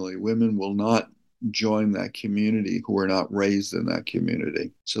 overwhelmingly, women will not join that community who are not raised in that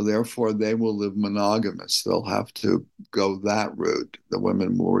community. So therefore, they will live monogamous. They'll have to go that route. The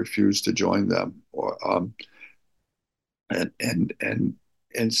women will refuse to join them, or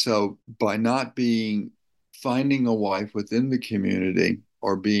and so by not finding a wife within the community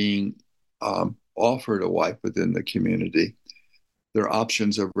or being offered a wife within the community, their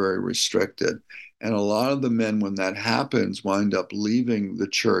options are very restricted. And a lot of the men, when that happens, wind up leaving the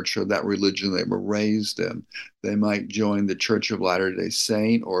church or that religion they were raised in. They might join the Church of Latter-day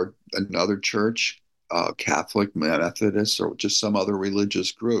Saint or another church, Catholic, Methodist, or just some other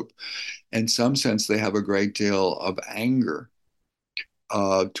religious group. In some sense, they have a great deal of anger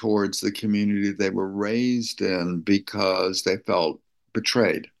towards the community they were raised in because they felt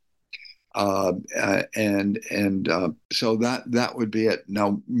betrayed. So that would be it.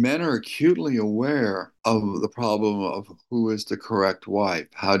 Now, men are acutely aware of the problem of who is the correct wife.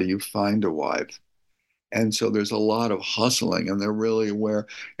 How do you find a wife? And so there's a lot of hustling, and they're really aware.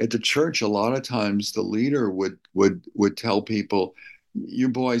 At the church, a lot of times the leader would tell people, "You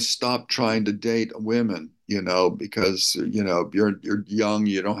boys stop trying to date women, because you're young,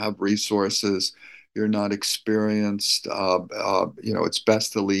 you don't have resources, you're not experienced. It's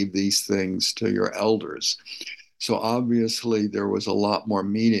best to leave these things to your elders." So obviously there was a lot more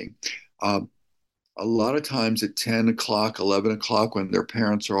meeting. A lot of times at 10 o'clock, 11 o'clock, when their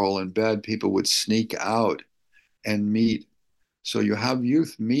parents are all in bed, people would sneak out and meet. So you have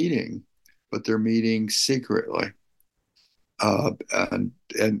youth meeting, but they're meeting secretly. And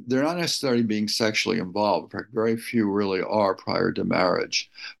they're not necessarily being sexually involved. In fact, very few really are prior to marriage,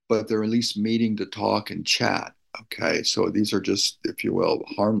 but they're at least meeting to talk and chat. Okay, so these are just, if you will,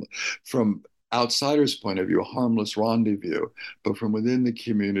 harmless from outsiders' point of view, a harmless rendezvous. But from within the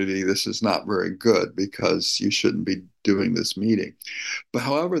community, this is not very good because you shouldn't be doing this meeting. But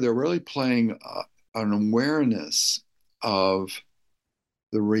however, they're really playing an awareness of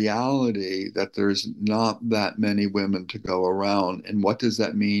the reality that there's not that many women to go around. And what does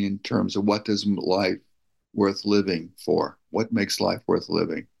that mean in terms of what does life worth living for? What makes life worth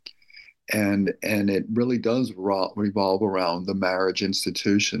living? And it really does revolve around the marriage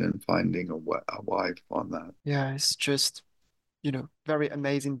institution and finding a wife on that. Yeah, it's just, very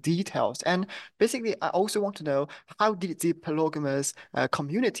amazing details. And basically, I also want to know, how did the polygamous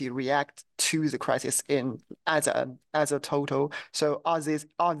community react to the crisis as a total? So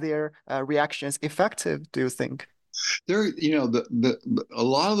are their reactions effective, do you think? A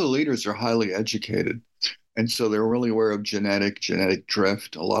lot of the leaders are highly educated. And so they're really aware of genetic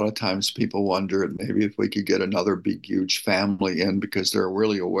drift. A lot of times people wonder maybe if we could get another big, huge family in, because they're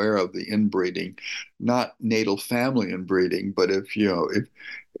really aware of the inbreeding, not natal family inbreeding, but if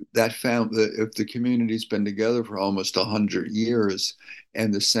the community's been together for almost 100 years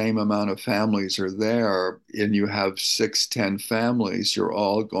and the same amount of families are there, and you have 6, 10 families, you're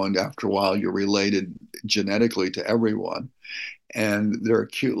all going to, after a while, you're related genetically to everyone. And they're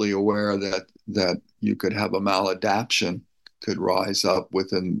acutely aware that you could have a maladaptation could rise up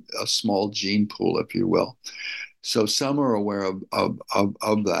within a small gene pool, if you will. So some are aware of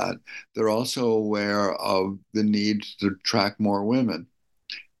that. They're also aware of the need to attract more women.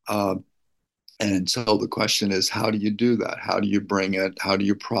 And so the question is, how do you do that? How do you bring it? How do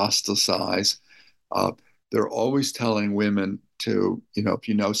you proselytize? They're always telling women to, if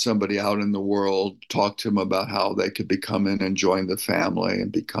you know somebody out in the world, talk to them about how they could come in and join the family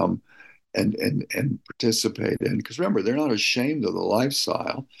and become and participate in. Because remember, they're not ashamed of the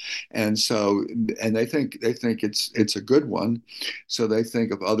lifestyle, and so they think it's a good one. So they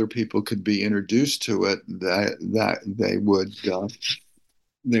think if other people could be introduced to it, that they would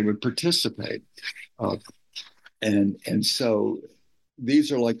participate. And so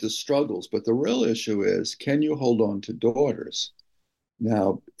these are like the struggles, but the real issue is, can you hold on to daughters?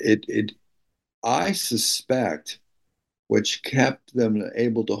 Now, I suspect which kept them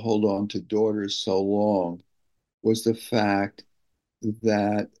able to hold on to daughters so long was the fact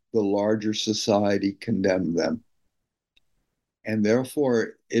that the larger society condemned them. And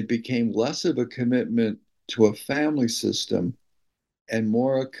therefore, it became less of a commitment to a family system and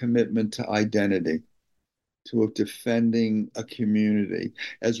more a commitment to identity, to defending a community.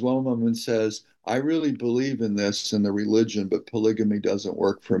 As one woman says, I really believe in this in the religion, but polygamy doesn't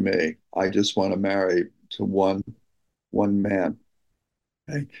work for me. I just want to marry to one man.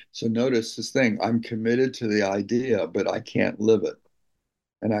 Okay? So notice this thing. I'm committed to the idea, but I can't live it.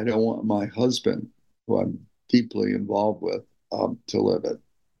 And I don't want my husband, who I'm deeply involved with, to live it.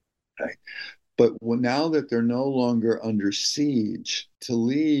 Okay? But now that they're no longer under siege, to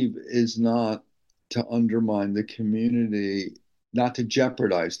leave is not to undermine the community, not to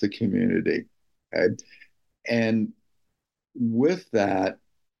jeopardize the community. Okay? And with that,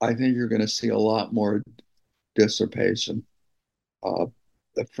 I think you're going to see a lot more dissipation. Uh,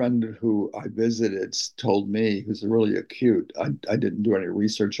 a friend who I visited told me, who's really acute, I didn't do any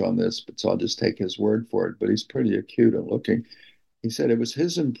research on this, but so I'll just take his word for it, but he's pretty acute at looking. He said it was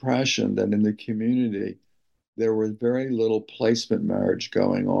his impression that in the community, there was very little placement marriage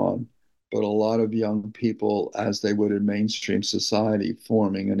going on, but a lot of young people, as they would in mainstream society,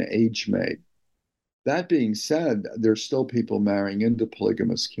 forming an age mate. That being said, there's still people marrying into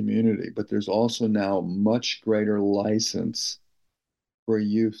polygamous community, but there's also now much greater license for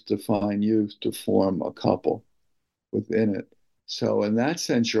youth to find youth to form a couple within it. So in that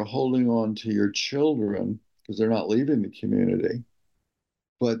sense, you're holding on to your children because they're not leaving the community,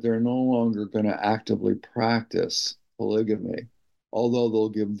 but they're no longer going to actively practice polygamy, although they'll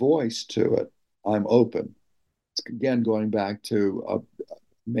give voice to it. I'm open. It's, again, going back to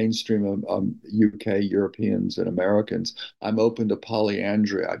mainstream UK Europeans and Americans. I'm open to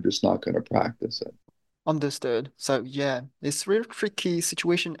polyandry. I'm just not going to practice it. Understood. So yeah, it's a really tricky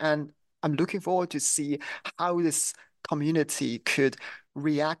situation, and I'm looking forward to see how this community could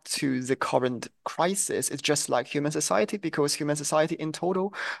react to the current crisis. It's just like human society, because human society in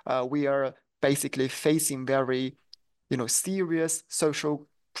total, we are basically facing very, serious social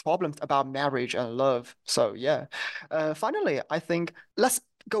problems about marriage and love. So yeah. Finally, I think let's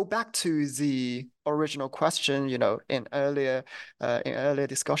go back to the original question, in earlier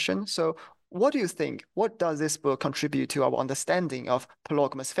discussion. So what do you think? What does this book contribute to our understanding of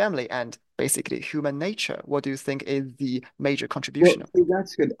polygamous family and basically human nature? What do you think is the major Well, contribution of see, it?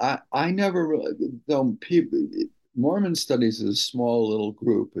 that's good. I never really, though people, Mormon studies is a small little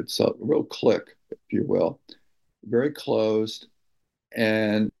group. It's a real clique, if you will, very closed,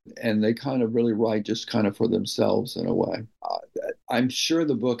 and they kind of really write just kind of for themselves in a way. I'm sure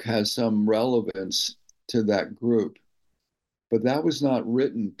the book has some relevance to that group, but that was not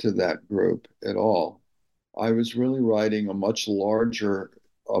written to that group at all. I was really writing a much larger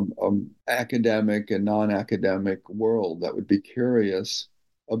academic and non-academic world that would be curious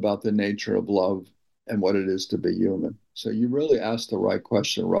about the nature of love and what it is to be human. So you really asked the right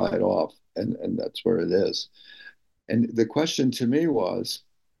question right off, and that's where it is. And the question to me was,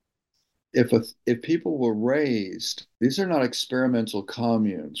 if people were raised, these are not experimental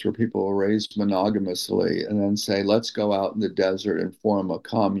communes where people are raised monogamously and then say, let's go out in the desert and form a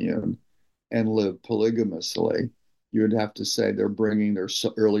commune and live polygamously. You would have to say they're bringing their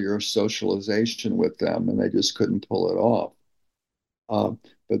earlier socialization with them and they just couldn't pull it off.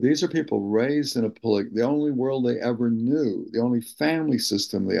 But these are people raised in the only world they ever knew, the only family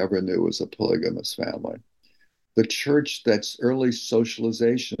system they ever knew was a polygamous family. The church, that's early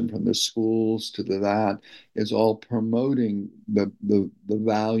socialization from the schools to that, is all promoting the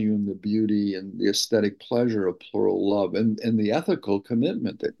value and the beauty and the aesthetic pleasure of plural love and the ethical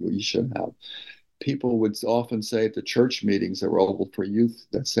commitment that we should have. People would often say at the church meetings that were open for youth,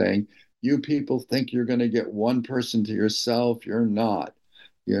 that saying, you people think you're going to get one person to yourself, you're not.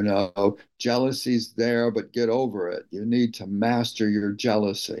 Jealousy's there, but get over it. You need to master your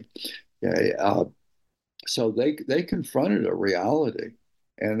jealousy. Okay. So they confronted a reality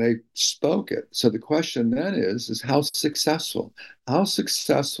and they spoke it. So the question then is how successful? How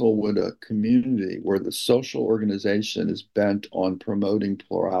successful would a community where the social organization is bent on promoting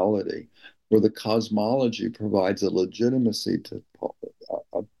plurality, where the cosmology provides a legitimacy to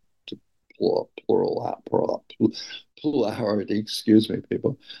plurality, excuse me,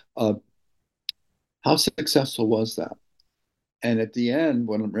 people. How successful was that? And at the end,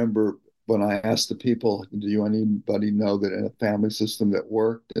 when I asked the people, do anybody know that in a family system that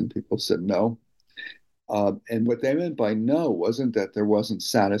worked? And people said no. And what they meant by no wasn't that there wasn't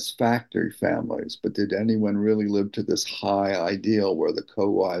satisfactory families, but did anyone really live to this high ideal where the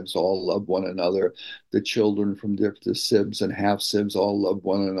co-wives all love one another, the children from different sibs and half sibs all love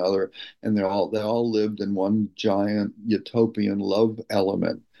one another, and they all lived in one giant utopian love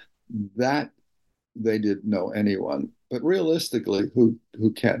element? That they didn't know anyone but realistically, who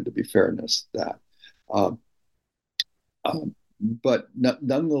can, to be fairness, that. Um, but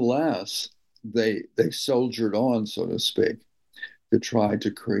nonetheless, they soldiered on, so to speak, to try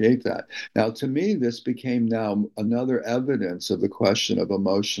to create that. Now, to me, this became now another evidence of the question of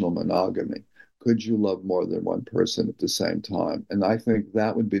emotional monogamy. Could you love more than one person at the same time? And I think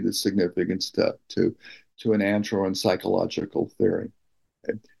that would be the significant step to an antro and psychological theory.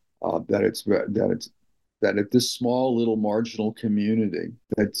 That if this small little marginal community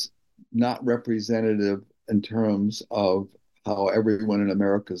that's not representative in terms of how everyone in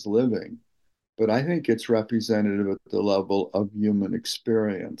America is living, but I think it's representative at the level of human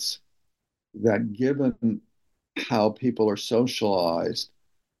experience, that given how people are socialized,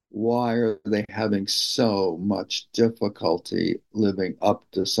 why are they having so much difficulty living up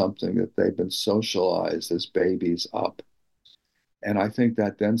to something that they've been socialized as babies up? And I think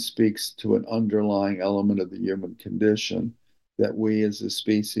that then speaks to an underlying element of the human condition, that we as a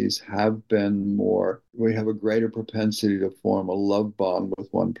species we have a greater propensity to form a love bond with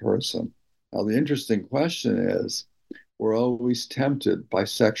one person. Now, the interesting question is, we're always tempted by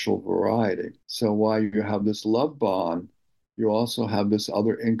sexual variety. So while you have this love bond, you also have this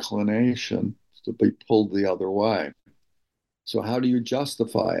other inclination to be pulled the other way. So how do you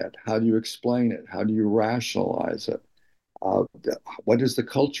justify it? How do you explain it? How do you rationalize it? Uh, what does the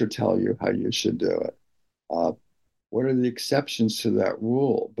culture tell you how you should do it? Uh, what are the exceptions to that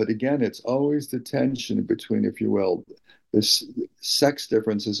rule? But again, it's always the tension between, if you will, this sex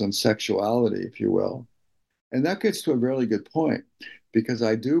differences and sexuality, if you will. And that gets to a really good point, because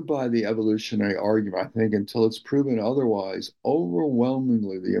I do buy the evolutionary argument. I think until it's proven otherwise,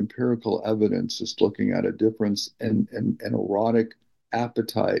 overwhelmingly the empirical evidence is looking at a difference in erotic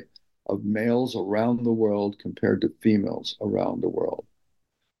appetite of males around the world compared to females around the world.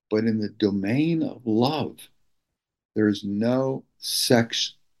 But in the domain of love, there is no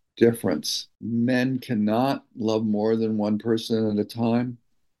sex difference. Men cannot love more than one person at a time,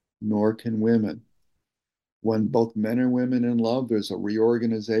 nor can women. When both men and women in love, there's a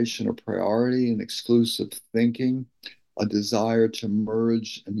reorganization of priority and exclusive thinking, a desire to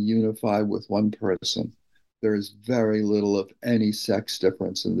merge and unify with one person. There is very little of any sex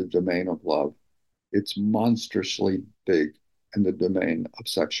difference in the domain of love. It's monstrously big in the domain of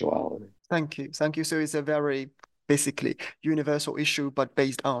sexuality. Thank you. Thank you. So it's a very basically universal issue, but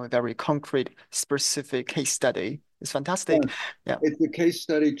based on a very concrete, specific case study. It's fantastic. Yeah. It's a case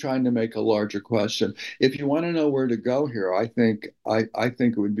study trying to make a larger question. If you want to know where to go here, I think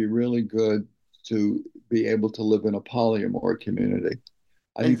it would be really good to be able to live in a polyamor community.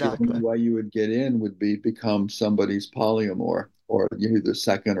 I think the only Exactly. way you would get in would be become somebody's polyamor, or you're the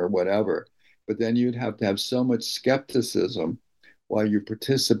second or whatever. But then you'd have to have so much skepticism while you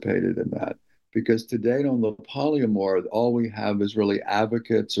participated in that. Because to date on the polyamor, all we have is really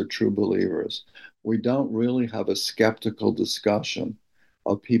advocates or true believers. We don't really have a skeptical discussion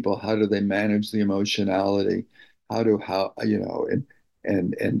of people. How do they manage the emotionality? And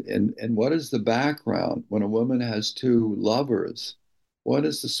what is the background when a woman has two lovers? What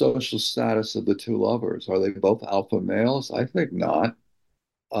is the social status of the two lovers? Are they both alpha males? I think not.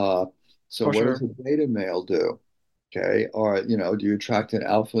 Uh, so For what does sure. a beta male do? Okay, or do you attract an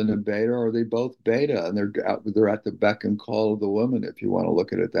alpha and a beta, or are they both beta and they're at the beck and call of the woman, if you want to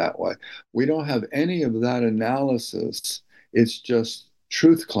look at it that way? We don't have any of that analysis. It's just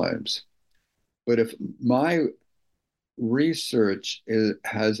truth claims. But if my research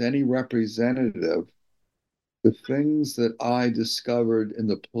has any representative, the things that I discovered in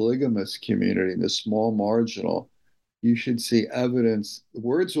the polygamous community, in the small marginal, you should see evidence. The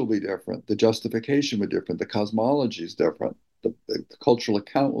words will be different, the justification will be different, the cosmology is different, the cultural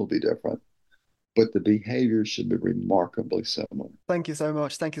account will be different, but the behavior should be remarkably similar. Thank you so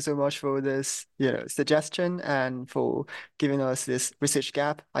much. Thank you so much for this, suggestion and for giving us this research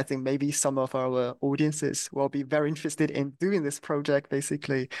gap. I think maybe some of our audiences will be very interested in doing this project,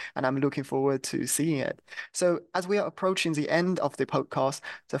 basically, and I'm looking forward to seeing it. So, as we are approaching the end of the podcast,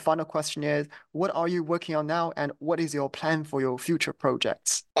 the final question is, what are you working on now, and what is your plan for your future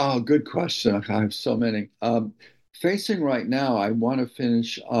projects? Oh, good question. I have so many. Facing right now, I want to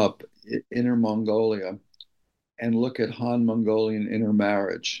finish up Inner Mongolia and look at Han Mongolian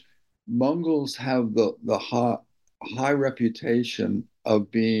intermarriage. Mongols have the high reputation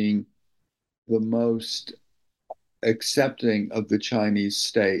of being the most accepting of the Chinese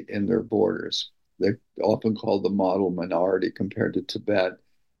state in their borders. They're often called the model minority compared to Tibet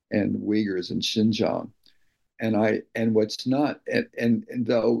and Uyghurs in Xinjiang. And what's not and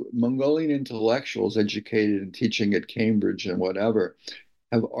though Mongolian intellectuals educated and teaching at Cambridge and whatever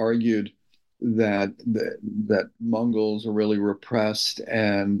have argued that Mongols are really repressed,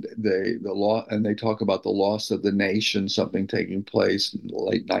 and they talk about the loss of the nation, something taking place in the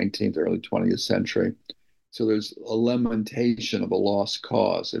late 19th, early 20th century. So there's a lamentation of a lost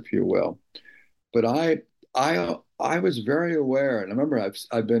cause, if you will. But I was very aware, and I remember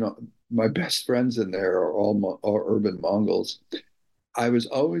I've been my best friends in there are all urban Mongols. I was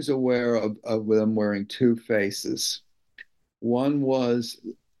always aware of them wearing two faces. One was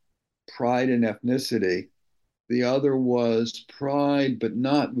pride in ethnicity. The other was pride, but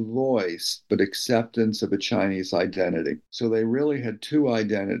not voice, but acceptance of a Chinese identity. So they really had two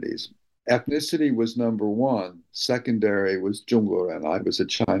identities. Ethnicity was number one. Secondary was Zhongguoren. I was a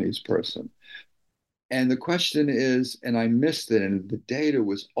Chinese person. And the question is, and I missed it, and the data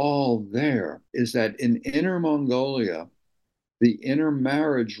was all there, is that in Inner Mongolia, the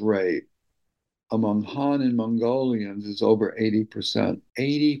intermarriage rate among Han and Mongolians is over 80%.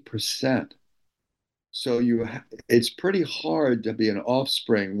 80%. So it's pretty hard to be an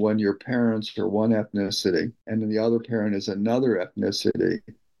offspring when your parents are one ethnicity and then the other parent is another ethnicity,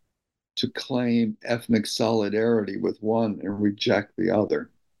 to claim ethnic solidarity with one and reject the other.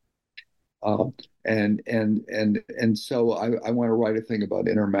 And so I want to write a thing about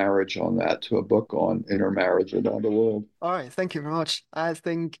intermarriage on that, to a book on intermarriage around the world. All right, thank you very much. I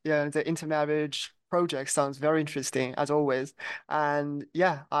think the intermarriage project sounds very interesting as always. And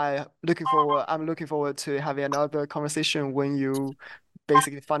yeah, I'm looking forward to having another conversation when you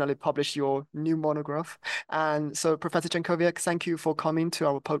basically finally publish your new monograph. And so Professor Jankowiak, thank you for coming to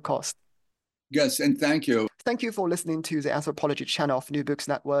our podcast. Yes, and thank you. Thank you for listening to the Anthropology channel of New Books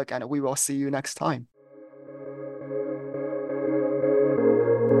Network, and we will see you next time.